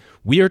contrary,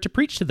 we are to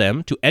preach to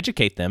them, to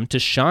educate them, to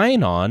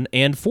shine on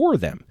and for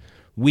them.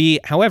 We,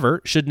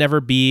 however, should never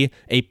be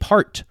a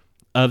part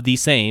of the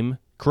same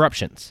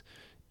corruptions.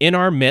 In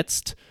our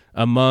midst,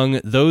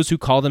 among those who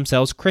call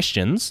themselves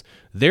Christians,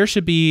 there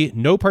should be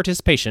no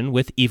participation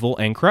with evil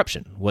and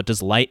corruption. What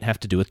does light have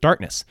to do with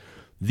darkness?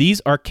 These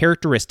are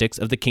characteristics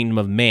of the kingdom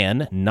of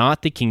man,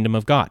 not the kingdom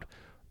of God.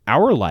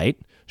 Our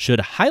light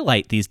should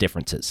highlight these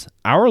differences.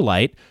 Our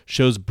light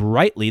shows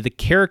brightly the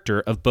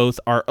character of both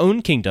our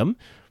own kingdom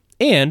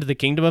and the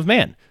kingdom of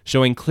man,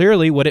 showing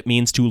clearly what it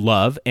means to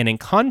love, and in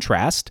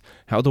contrast,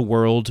 how the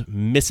world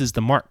misses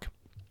the mark.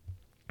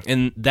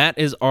 And that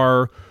is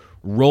our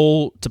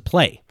role to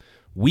play.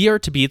 We are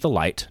to be the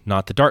light,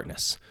 not the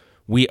darkness.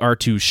 We are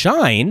to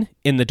shine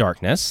in the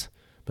darkness,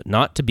 but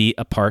not to be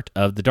a part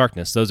of the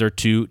darkness. Those are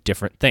two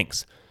different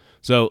things.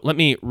 So let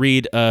me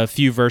read a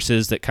few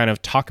verses that kind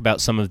of talk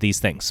about some of these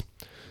things.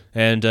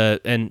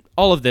 And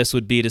all of this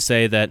would be to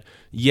say that,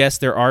 yes,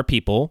 there are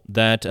people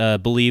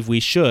that believe we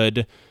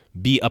should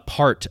be a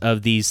part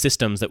of these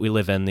systems that we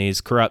live in, these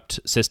corrupt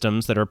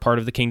systems that are part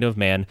of the kingdom of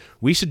man.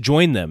 We should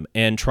join them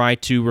and try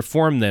to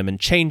reform them and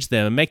change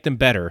them and make them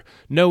better.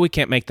 No, we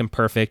can't make them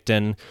perfect.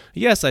 And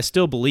yes, I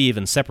still believe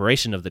in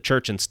separation of the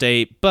church and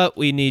state, but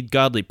we need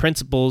godly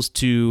principles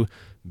to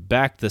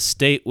back the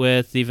state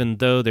with, even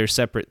though they're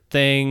separate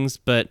things.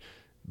 But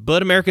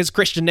America's a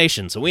Christian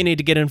nation, so we need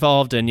to get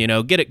involved and,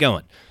 get it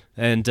going.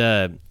 And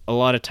a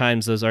lot of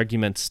times those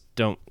arguments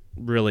don't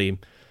really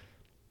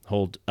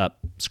hold up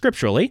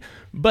scripturally,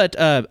 but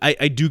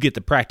I do get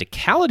the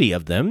practicality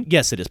of them.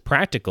 Yes, it is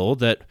practical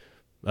that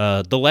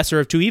the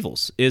lesser of two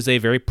evils is a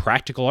very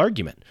practical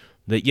argument.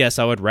 That yes,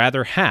 I would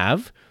rather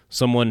have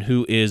someone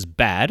who is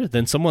bad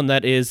than someone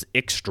that is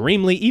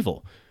extremely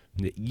evil.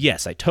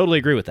 Yes, I totally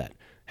agree with that.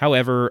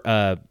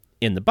 However,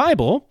 in the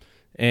Bible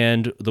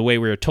and the way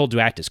we are told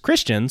to act as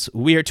Christians,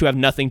 we are to have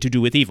nothing to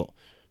do with evil.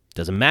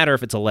 Doesn't matter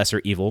if it's a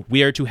lesser evil,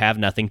 we are to have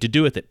nothing to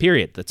do with it,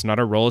 period. That's not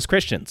our role as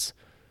Christians.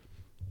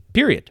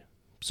 Period.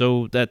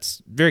 So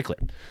that's very clear.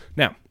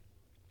 Now,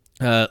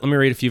 let me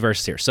read a few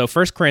verses here. So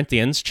 1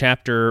 Corinthians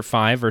chapter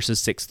 5, verses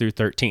 6 through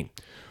 13.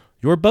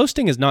 Your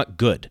boasting is not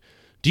good.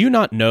 Do you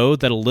not know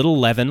that a little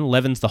leaven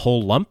leavens the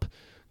whole lump?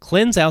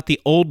 Cleanse out the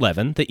old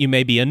leaven, that you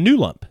may be a new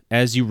lump,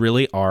 as you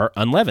really are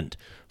unleavened.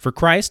 For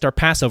Christ, our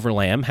Passover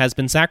lamb, has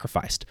been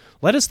sacrificed.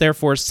 Let us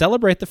therefore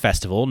celebrate the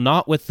festival,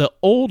 not with the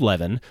old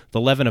leaven,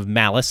 the leaven of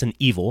malice and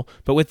evil,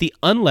 but with the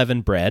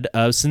unleavened bread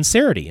of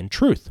sincerity and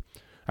truth.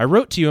 I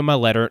wrote to you in my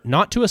letter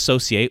not to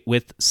associate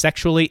with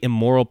sexually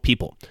immoral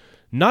people,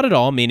 not at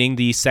all meaning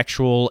the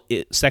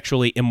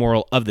sexually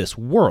immoral of this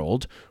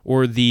world,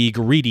 or the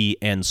greedy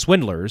and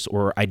swindlers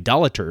or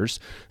idolaters,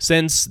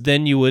 since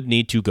then you would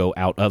need to go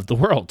out of the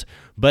world.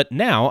 But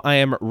now I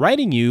am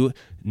writing you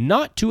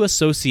not to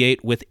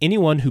associate with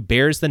anyone who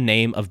bears the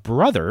name of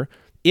brother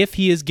if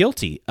he is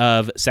guilty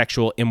of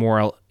sexual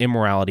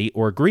immorality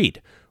or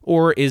greed,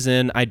 or is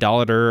an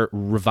idolater,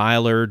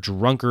 reviler,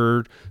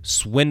 drunkard,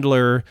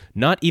 swindler,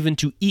 not even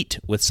to eat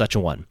with such a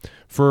one.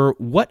 For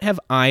what have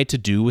I to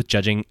do with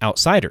judging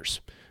outsiders?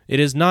 It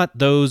is not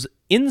those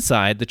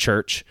inside the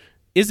church,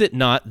 is it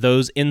not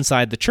those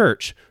inside the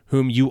church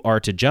whom you are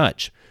to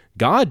judge?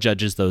 God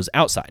judges those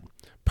outside.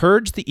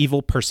 Purge the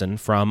evil person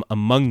from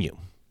among you.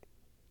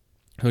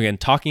 Again,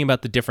 talking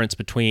about the difference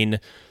between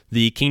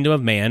the kingdom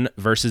of man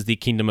versus the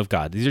kingdom of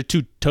God. These are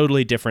two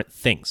totally different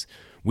things.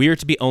 We are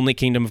to be only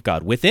kingdom of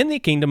God. Within the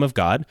kingdom of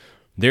God,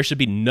 there should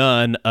be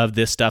none of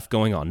this stuff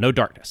going on, no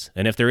darkness.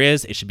 And if there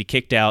is, it should be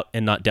kicked out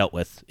and not dealt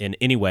with in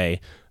any way.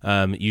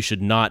 You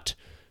should not,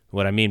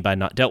 what I mean by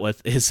not dealt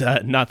with is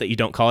not that you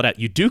don't call it out.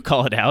 You do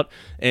call it out,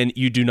 and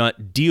you do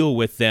not deal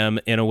with them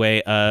in a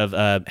way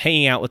of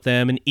hanging out with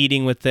them and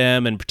eating with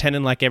them and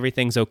pretending like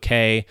everything's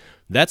okay.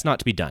 That's not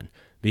to be done,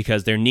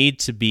 because there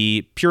needs to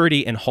be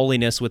purity and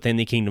holiness within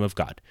the kingdom of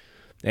God.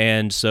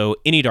 And so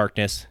any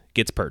darkness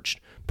gets purged.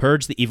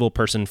 Purge the evil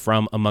person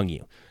from among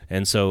you.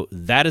 And so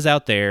that is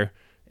out there,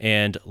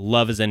 and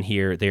love is in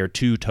here. They are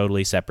two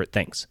totally separate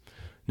things.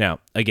 Now,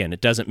 again,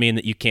 it doesn't mean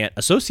that you can't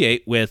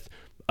associate with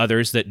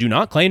others that do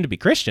not claim to be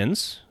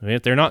Christians. I mean,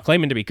 if they're not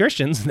claiming to be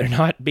Christians, they're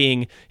not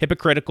being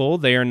hypocritical.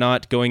 They are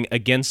not going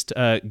against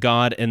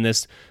God in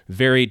this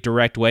very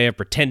direct way of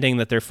pretending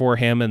that they're for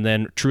him and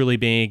then truly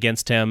being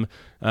against him.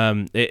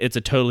 It's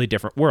a totally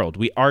different world.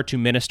 We are to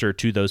minister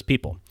to those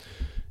people.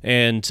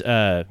 And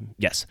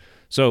yes,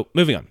 so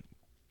moving on.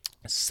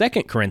 2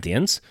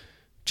 Corinthians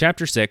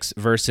chapter 6,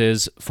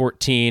 verses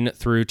 14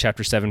 through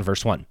chapter 7,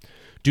 verse 1.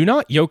 Do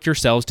not yoke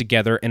yourselves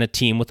together in a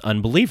team with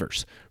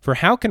unbelievers. For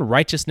how can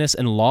righteousness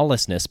and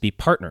lawlessness be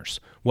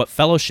partners? What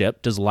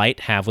fellowship does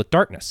light have with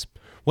darkness?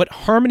 What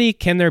harmony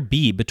can there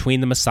be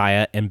between the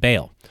Messiah and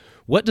Baal?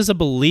 What does a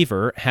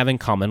believer have in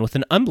common with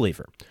an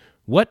unbeliever?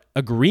 What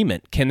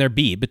agreement can there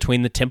be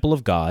between the temple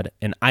of God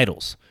and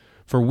idols?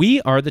 For we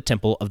are the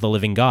temple of the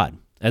living God.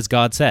 As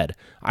God said,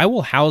 I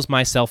will house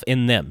myself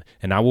in them,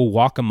 and I will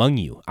walk among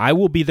you. I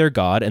will be their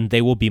God, and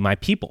they will be my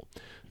people.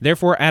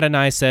 Therefore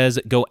Adonai says,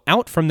 go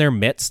out from their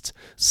midst,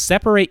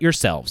 separate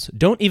yourselves,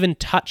 don't even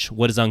touch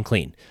what is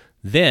unclean.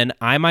 Then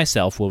I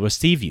myself will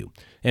receive you.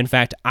 In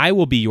fact, I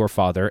will be your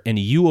father, and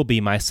you will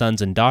be my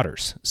sons and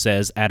daughters,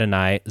 says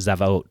Adonai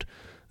Zavaot.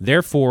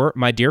 Therefore,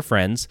 my dear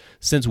friends,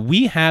 since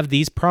we have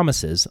these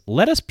promises,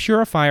 let us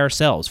purify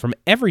ourselves from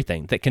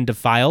everything that can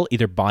defile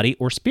either body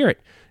or spirit,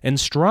 and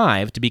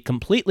strive to be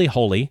completely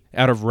holy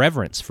out of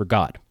reverence for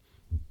God.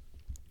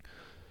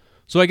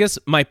 So I guess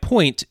my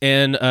point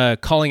in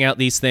calling out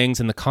these things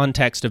in the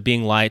context of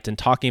being light and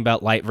talking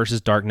about light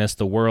versus darkness,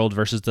 the world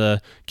versus the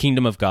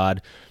kingdom of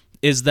God,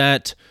 is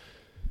that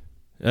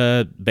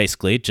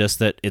basically just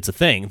that it's a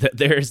thing, that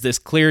there's this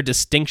clear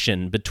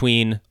distinction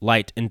between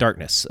light and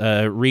darkness.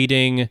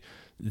 Reading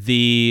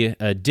the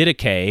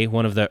Didache,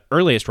 one of the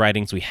earliest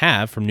writings we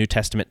have from New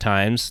Testament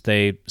times,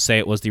 they say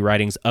it was the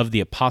writings of the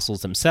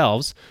apostles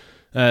themselves.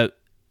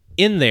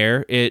 In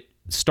there, it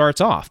starts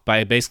off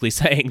by basically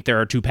saying there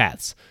are two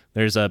paths.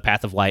 There's a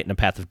path of light and a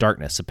path of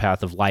darkness, a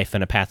path of life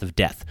and a path of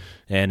death.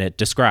 And it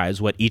describes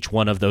what each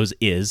one of those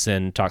is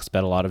and talks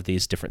about a lot of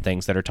these different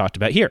things that are talked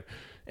about here.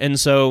 And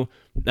so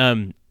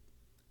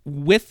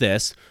with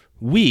this,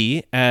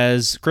 we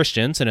as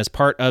Christians and as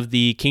part of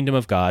the kingdom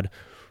of God,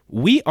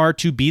 we are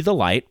to be the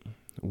light,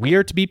 we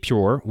are to be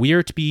pure, we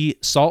are to be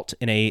salt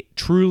in a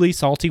truly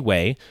salty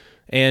way,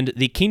 and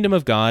the kingdom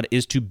of God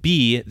is to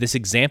be this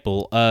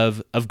example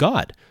of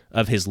God,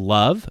 of his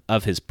love,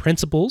 of his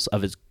principles,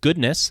 of his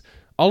goodness,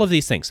 all of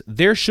these things.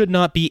 There should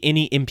not be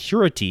any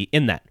impurity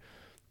in that.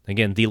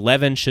 Again, the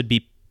leaven should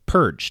be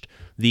purged.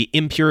 The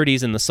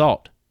impurities in the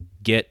salt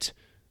get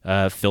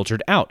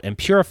filtered out and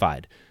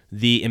purified.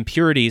 The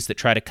impurities that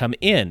try to come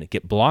in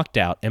get blocked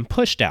out and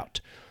pushed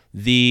out.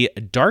 The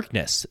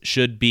darkness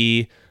should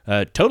be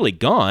totally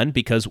gone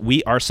because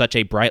we are such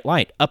a bright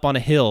light up on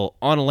a hill,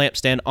 on a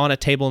lampstand, on a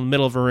table in the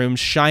middle of a room,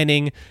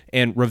 shining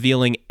and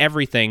revealing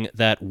everything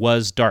that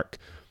was dark.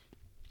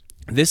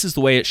 This is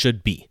the way it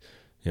should be.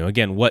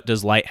 Again, what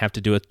does light have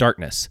to do with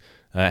darkness?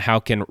 How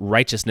can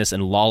righteousness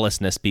and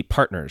lawlessness be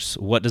partners?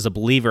 What does a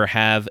believer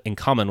have in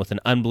common with an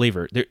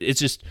unbeliever?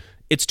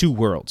 It's two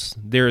worlds.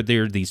 There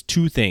are these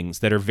two things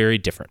that are very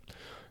different.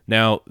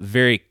 Now,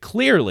 very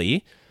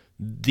clearly,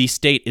 the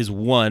state is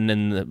one,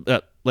 and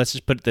let's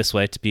just put it this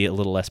way to be a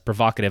little less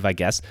provocative, I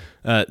guess.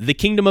 The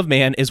kingdom of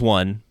man is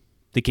one,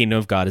 the kingdom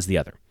of God is the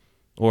other.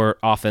 Or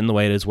often, the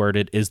way it is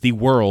worded is the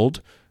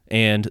world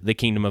and the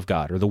kingdom of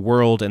God, or the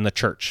world and the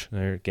church.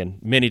 There are, again,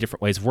 many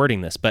different ways of wording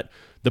this, but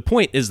the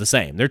point is the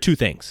same. They're two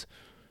things.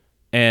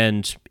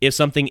 And if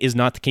something is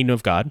not the kingdom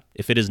of God,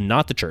 if it is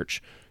not the church,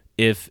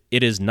 if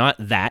it is not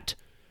that,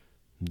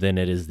 then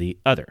it is the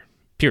other,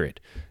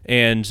 period.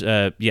 And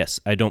yes,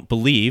 I don't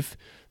believe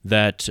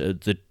that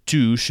the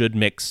two should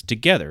mix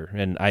together.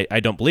 And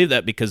I don't believe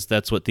that because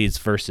that's what these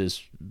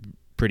verses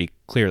pretty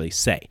clearly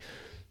say.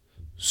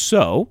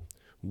 So,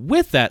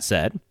 with that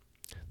said,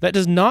 that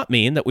does not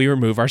mean that we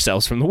remove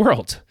ourselves from the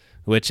world,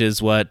 which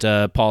is what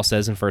Paul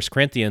says in 1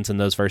 Corinthians in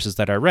those verses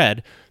that I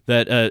read,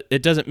 that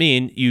it doesn't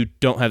mean you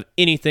don't have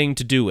anything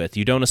to do with,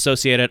 you don't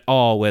associate at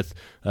all with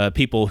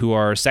people who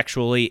are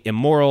sexually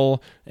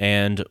immoral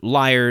and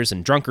liars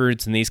and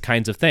drunkards and these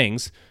kinds of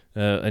things.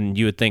 And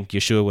you would think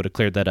Yeshua would have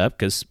cleared that up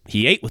because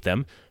he ate with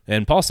them.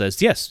 And Paul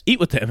says, yes, eat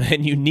with them,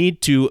 and you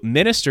need to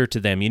minister to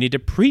them. You need to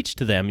preach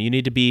to them. You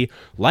need to be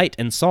light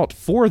and salt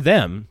for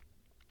them.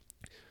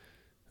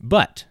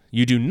 But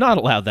you do not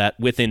allow that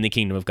within the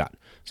kingdom of God.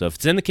 So if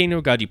it's in the kingdom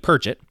of God, you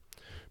purge it.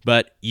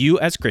 But you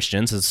as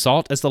Christians, as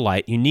salt, as the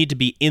light, you need to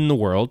be in the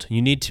world.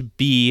 You need to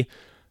be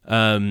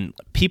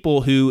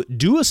people who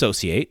do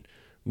associate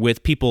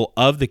with people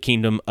of the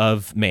kingdom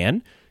of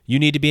man. You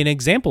need to be an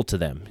example to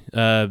them.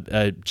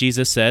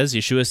 Yeshua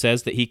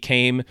says that he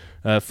came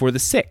for the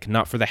sick,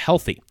 not for the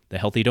healthy. The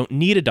healthy don't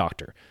need a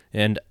doctor.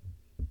 And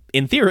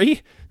in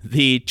theory,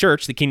 the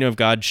church, the kingdom of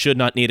God, should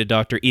not need a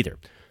doctor either.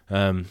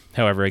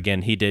 However,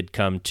 again, he did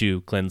come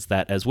to cleanse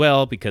that as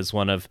well, because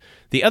one of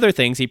the other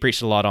things he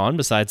preached a lot on,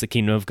 besides the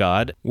kingdom of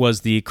God,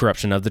 was the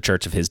corruption of the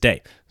church of his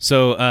day.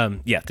 So,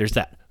 there's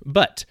that.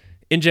 But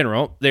in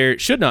general, there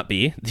should not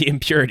be the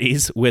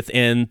impurities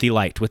within the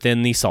light,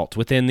 within the salt,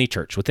 within the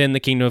church, within the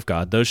kingdom of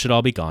God. Those should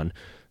all be gone.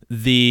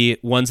 The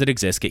ones that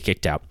exist get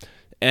kicked out.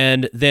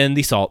 And then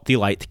the salt, the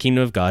light, the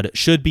kingdom of God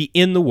should be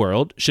in the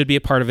world, should be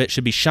a part of it,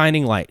 should be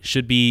shining light,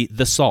 should be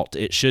the salt.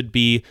 It should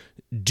be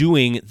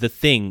doing the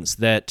things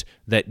that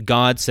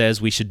God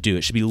says we should do.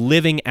 It should be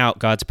living out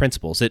God's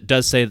principles. It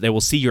does say that they will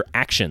see your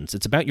actions.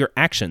 It's about your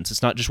actions.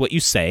 It's not just what you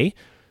say.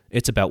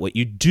 It's about what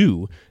you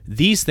do.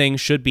 These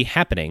things should be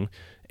happening.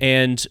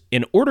 And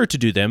in order to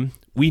do them,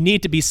 we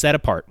need to be set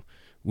apart.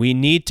 We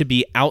need to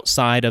be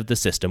outside of the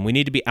system. We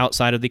need to be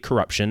outside of the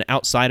corruption,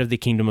 outside of the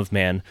kingdom of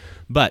man.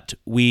 But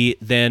we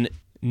then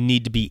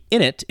need to be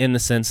in it in the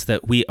sense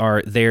that we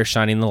are there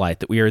shining the light,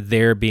 that we are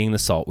there being the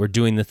salt. We're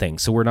doing the thing.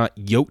 So we're not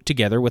yoked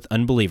together with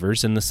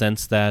unbelievers in the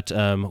sense that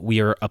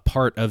we are a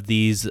part of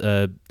these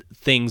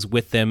things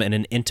with them in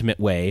an intimate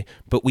way,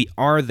 but we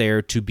are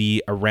there to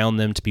be around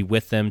them, to be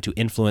with them, to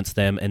influence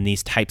them, and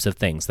these types of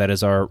things. That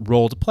is our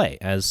role to play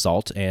as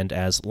salt and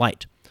as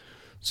light.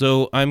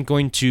 So I'm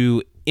going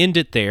to end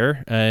it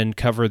there and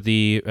cover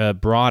the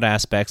broad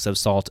aspects of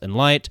salt and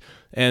light.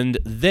 And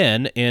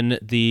then in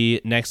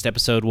the next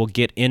episode, we'll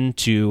get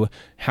into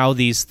how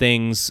these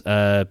things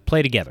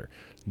play together.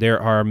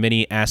 There are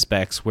many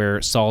aspects where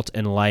salt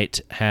and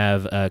light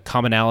have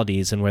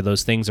commonalities and where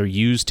those things are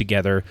used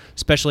together,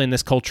 especially in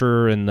this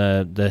culture and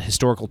the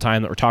historical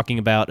time that we're talking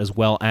about, as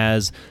well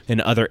as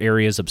in other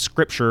areas of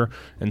Scripture.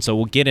 And so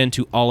we'll get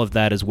into all of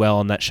that as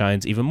well, and that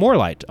shines even more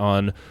light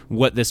on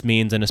what this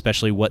means and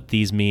especially what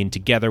these mean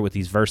together with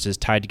these verses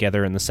tied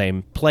together in the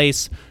same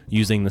place,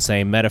 using the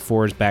same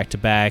metaphors back to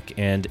back,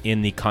 and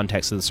in the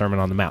context of the Sermon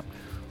on the Mount.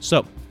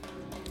 So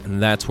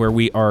that's where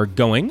we are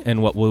going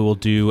and what we will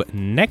do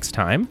next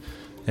time.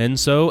 And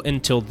so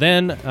until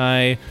then,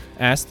 I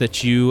ask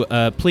that you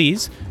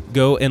please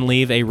go and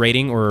leave a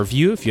rating or a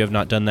review if you have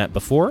not done that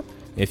before.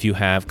 If you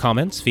have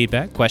comments,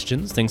 feedback,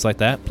 questions, things like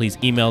that, please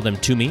email them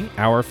to me,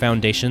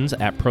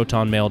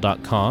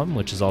 ourfoundations@protonmail.com,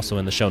 which is also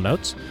in the show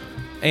notes.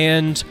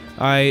 And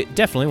I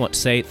definitely want to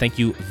say thank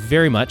you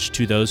very much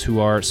to those who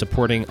are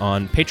supporting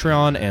on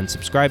Patreon and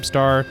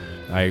Subscribestar.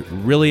 I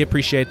really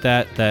appreciate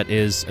that. That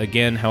is,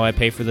 again, how I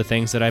pay for the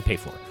things that I pay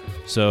for.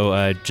 So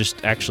I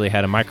just actually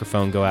had a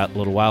microphone go out a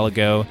little while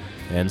ago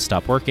and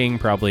stop working.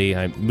 Probably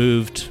I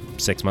moved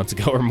 6 months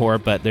ago or more,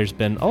 but there's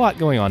been a lot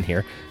going on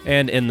here.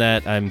 And in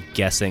that, I'm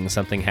guessing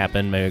something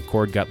happened. My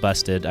cord got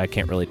busted. I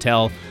can't really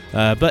tell,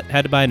 but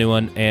had to buy a new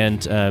one.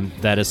 And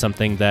that is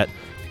something that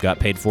got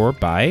paid for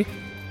by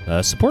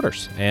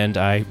supporters, and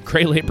I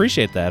greatly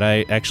appreciate that.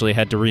 I actually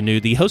had to renew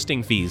the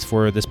hosting fees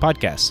for this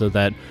podcast so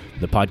that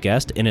the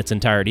podcast in its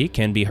entirety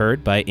can be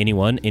heard by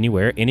anyone,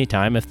 anywhere,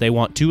 anytime if they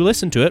want to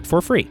listen to it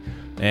for free.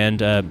 And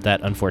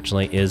that,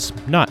 unfortunately, is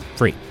not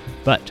free.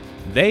 But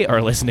they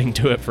are listening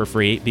to it for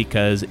free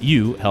because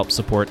you help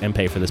support and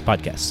pay for this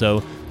podcast. So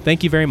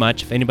thank you very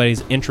much. If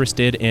anybody's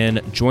interested in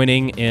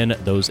joining in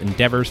those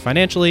endeavors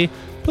financially,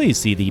 please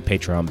see the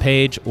Patreon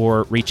page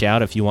or reach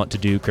out if you want to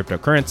do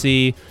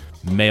cryptocurrency,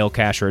 mail,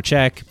 cash, or a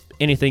check.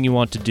 Anything you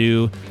want to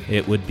do,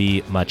 it would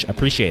be much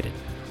appreciated.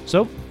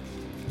 So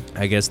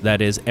I guess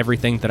that is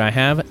everything that I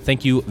have.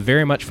 Thank you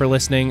very much for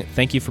listening.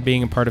 Thank you for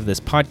being a part of this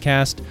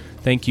podcast.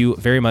 Thank you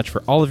very much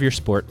for all of your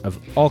support of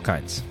all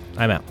kinds.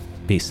 I'm out.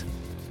 Peace.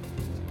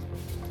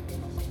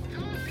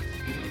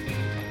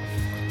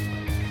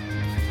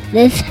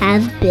 This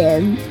has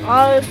been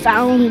Our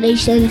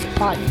Foundations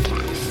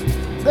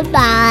Podcast.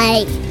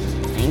 Goodbye.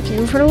 Thank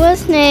you for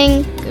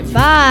listening.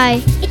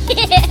 Goodbye.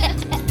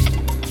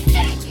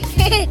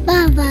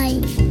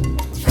 Bye-bye.